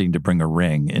demanding to bring a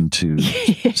ring into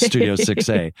Studio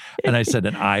 6A. And I said,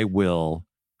 and I will.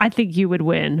 I think you would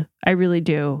win. I really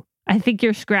do. I think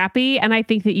you're scrappy, and I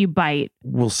think that you bite.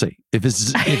 We'll see. If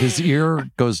his ear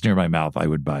goes near my mouth, I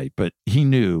would bite. But he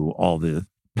knew all the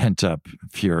pent up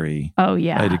fury. Oh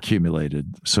yeah, I'd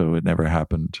accumulated, so it never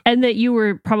happened. And that you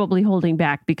were probably holding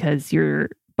back because your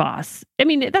boss. I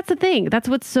mean, that's the thing. That's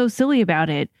what's so silly about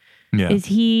it. Yeah. Is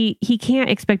he can't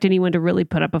expect anyone to really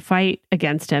put up a fight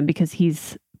against him because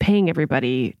he's paying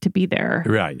everybody to be there.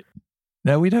 Right.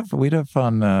 No, we'd have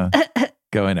fun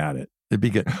going at it. It'd be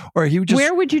good. Or he would just.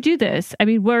 Where would you do this? I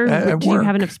mean, where do you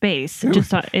have enough space?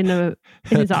 Just in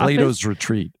his office? Plato's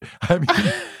retreat. I mean,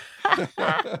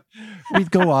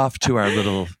 we'd go off to our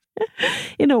little.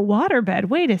 In a waterbed.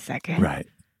 Wait a second. Right.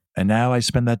 And now I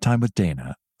spend that time with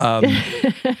Dana.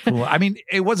 I mean,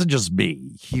 it wasn't just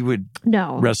me. He would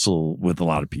wrestle with a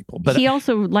lot of people. But he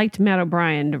also liked Matt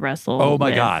O'Brien to wrestle. Oh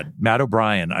my God. Matt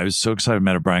O'Brien. I was so excited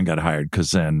Matt O'Brien got hired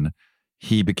because then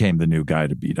he became the new guy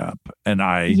to beat up. And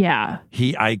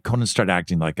Conan started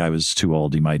acting like I was too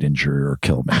old. He might injure or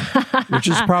kill me, which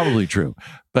is probably true.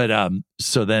 But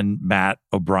so then Matt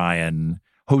O'Brien,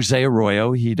 Jose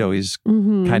Arroyo, he'd always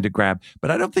kind of grab, but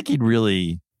I don't think he'd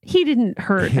really. He didn't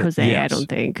hurt Jose, yes. I don't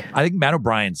think. I think Matt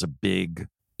O'Brien's a big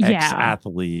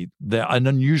ex-athlete, an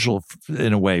unusual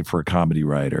in a way for a comedy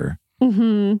writer.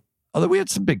 Mm-hmm. Although we had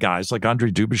some big guys like Andre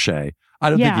Dubuchet. I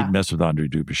don't think he'd mess with Andre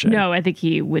Dubuchet. No, I think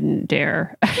he wouldn't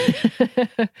dare.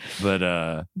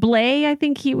 But Blay, I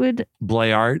think he would.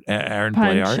 Aaron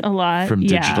punch Blayart a lot from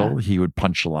Digital. He would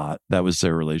punch a lot. That was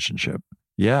their relationship.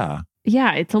 Yeah.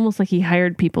 Yeah, it's almost like he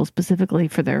hired people specifically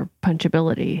for their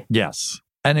punchability. Yes.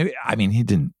 And he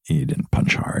didn't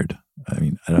punch hard. I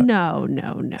mean, No.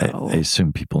 I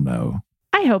assume people know.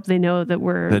 I hope they know that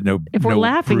we're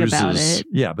laughing bruises, about it.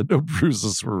 Yeah, but no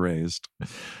bruises were raised.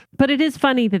 But it is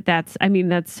funny that's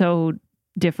so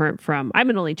different from, I'm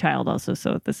an only child also,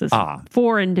 so this is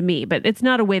foreign to me, but it's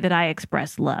not a way that I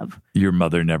express love. Your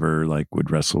mother never would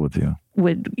wrestle with you?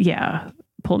 Would,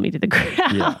 pull me to the ground.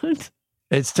 Yeah.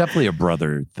 It's definitely a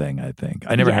brother thing, I think.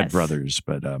 I never had brothers,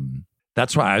 but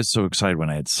that's why I was so excited when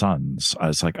I had sons. I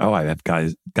was like, oh, I have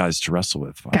guys to wrestle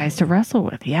with. Finally. Guys to wrestle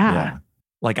with, yeah.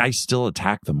 Like I still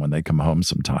attack them when they come home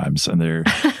sometimes, and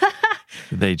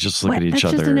they just look at each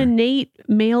other. That's just an innate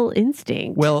male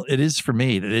instinct. Well, it is for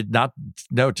me.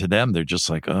 To them, they're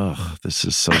just like, oh, this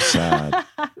is so sad.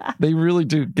 They really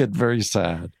do get very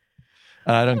sad.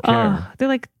 I don't care. They're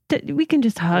like, we can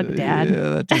just hug, Dad. Yeah,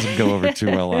 that doesn't go over too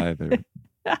well either.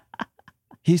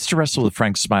 He used to wrestle with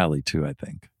Frank Smiley too, I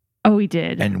think. Oh, he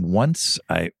did. And one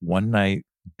night,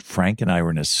 Frank and I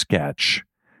were in a sketch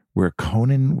where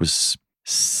Conan was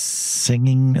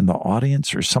singing in the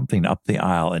audience or something up the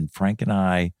aisle, and Frank and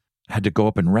I had to go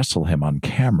up and wrestle him on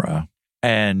camera.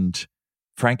 And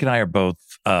Frank and I are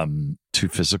both too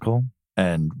physical,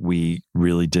 and we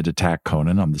really did attack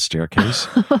Conan on the staircase.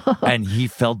 And he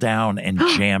fell down and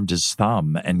jammed his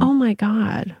thumb. And oh my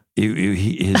God.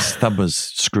 His thumb was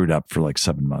screwed up for like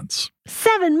 7 months.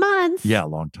 7 months? Yeah, a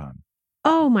long time.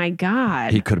 Oh my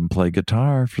God. He couldn't play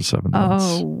guitar for 7 months.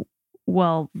 Oh,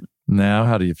 well. Now,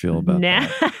 how do you feel about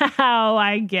that? Now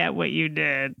I get what you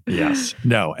did. Yes.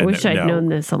 No. I wish I'd known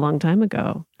this a long time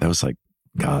ago. That was like,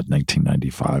 God,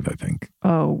 1995, I think.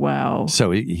 Oh, wow.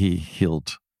 So he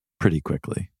healed pretty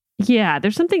quickly. Yeah,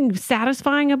 there's something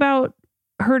satisfying about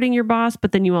hurting your boss,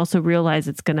 but then you also realize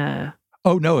it's going to...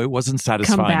 Oh, no, it wasn't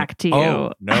satisfying. Come back to you.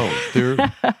 Oh, no.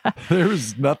 There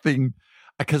was nothing...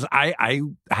 Because I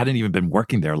hadn't even been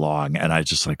working there long, and I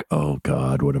just like, oh,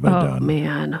 God, what have I done? Oh,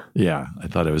 man. Yeah, I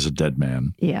thought I was a dead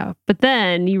man. Yeah, but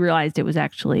then you realized it was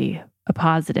actually a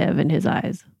positive in his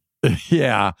eyes.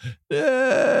 Yeah,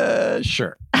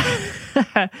 sure.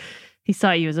 He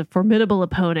saw you as a formidable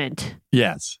opponent.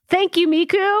 Yes. Thank you,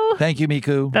 Miku. Thank you,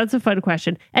 Miku. That's a fun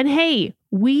question. And hey,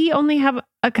 we only have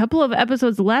a couple of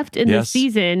episodes left in this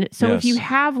season. So if you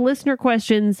have listener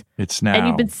questions, it's now. And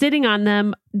you've been sitting on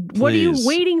them, what are you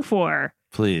waiting for?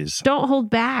 Please. Don't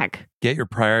hold back. Get your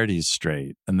priorities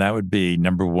straight. And that would be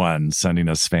number one, sending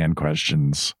us fan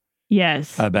questions.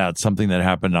 Yes. About something that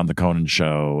happened on the Conan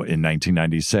show in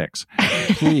 1996.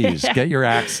 Please get your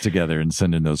acts together and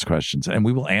send in those questions, and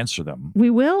we will answer them. We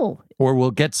will. Or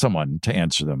we'll get someone to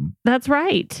answer them. That's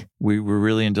right. We're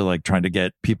really into like trying to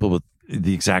get people with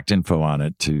the exact info on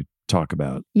it to talk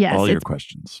about all your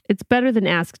questions. It's better than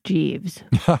Ask Jeeves.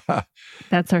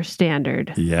 That's our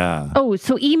standard. Yeah. Oh,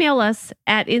 so email us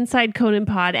at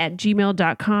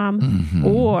insideconanpod@gmail.com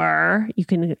or you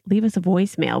can leave us a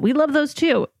voicemail. We love those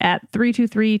too at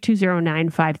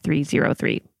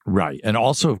 323-209-5303. Right. And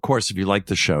also, of course, if you like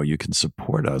the show, you can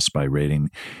support us by rating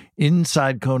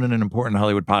Inside Conan, an Important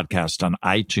Hollywood Podcast on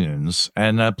iTunes.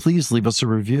 And please leave us a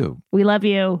review. We love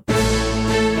you.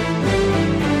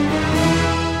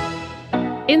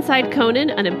 Inside Conan,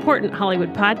 an Important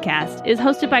Hollywood Podcast, is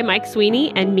hosted by Mike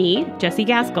Sweeney and me, Jesse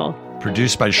Gaskell.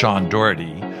 Produced by Sean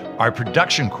Doherty. Our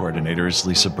production coordinator is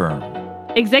Lisa Byrne.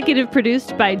 Executive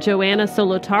produced by Joanna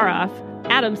Solotaroff,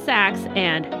 Adam Sachs,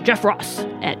 and Jeff Ross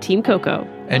at Team Coco.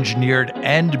 Engineered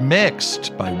and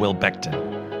mixed by Will Beckton.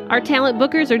 Our talent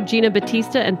bookers are Gina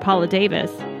Batista and Paula Davis.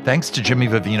 Thanks to Jimmy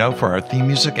Vivino for our theme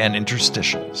music and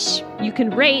interstitials. You can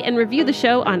rate and review the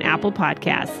show on Apple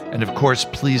Podcasts. And of course,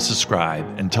 please subscribe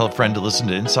and tell a friend to listen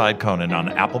to Inside Conan on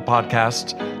Apple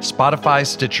Podcasts, Spotify,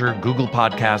 Stitcher, Google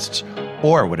Podcasts,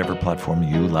 or whatever platform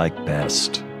you like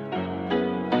best.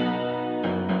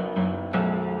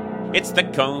 It's the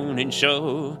Conan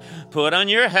Show. Put on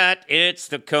your hat, it's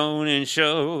the Conan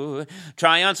Show.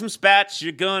 Try on some spats,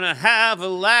 you're gonna have a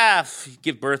laugh.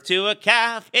 Give birth to a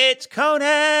calf, it's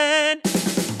Conan!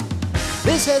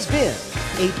 This has been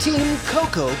a Team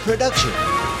Coco production.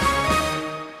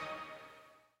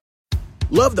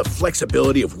 Love the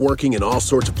flexibility of working in all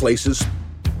sorts of places?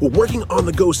 Well, working on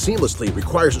the go seamlessly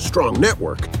requires a strong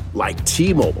network like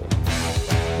T-Mobile.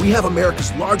 We have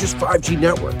America's largest 5G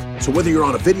network, so whether you're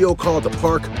on a video call at the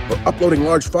park or uploading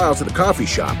large files at a coffee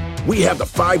shop, we have the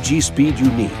 5G speed you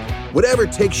need. Whatever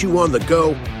takes you on the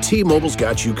go, T-Mobile's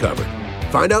got you covered.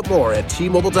 Find out more at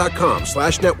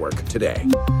T-Mobile.com/network today.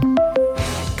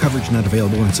 Coverage not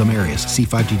available in some areas. See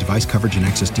 5G device coverage and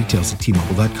access details at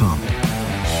T-Mobile.com.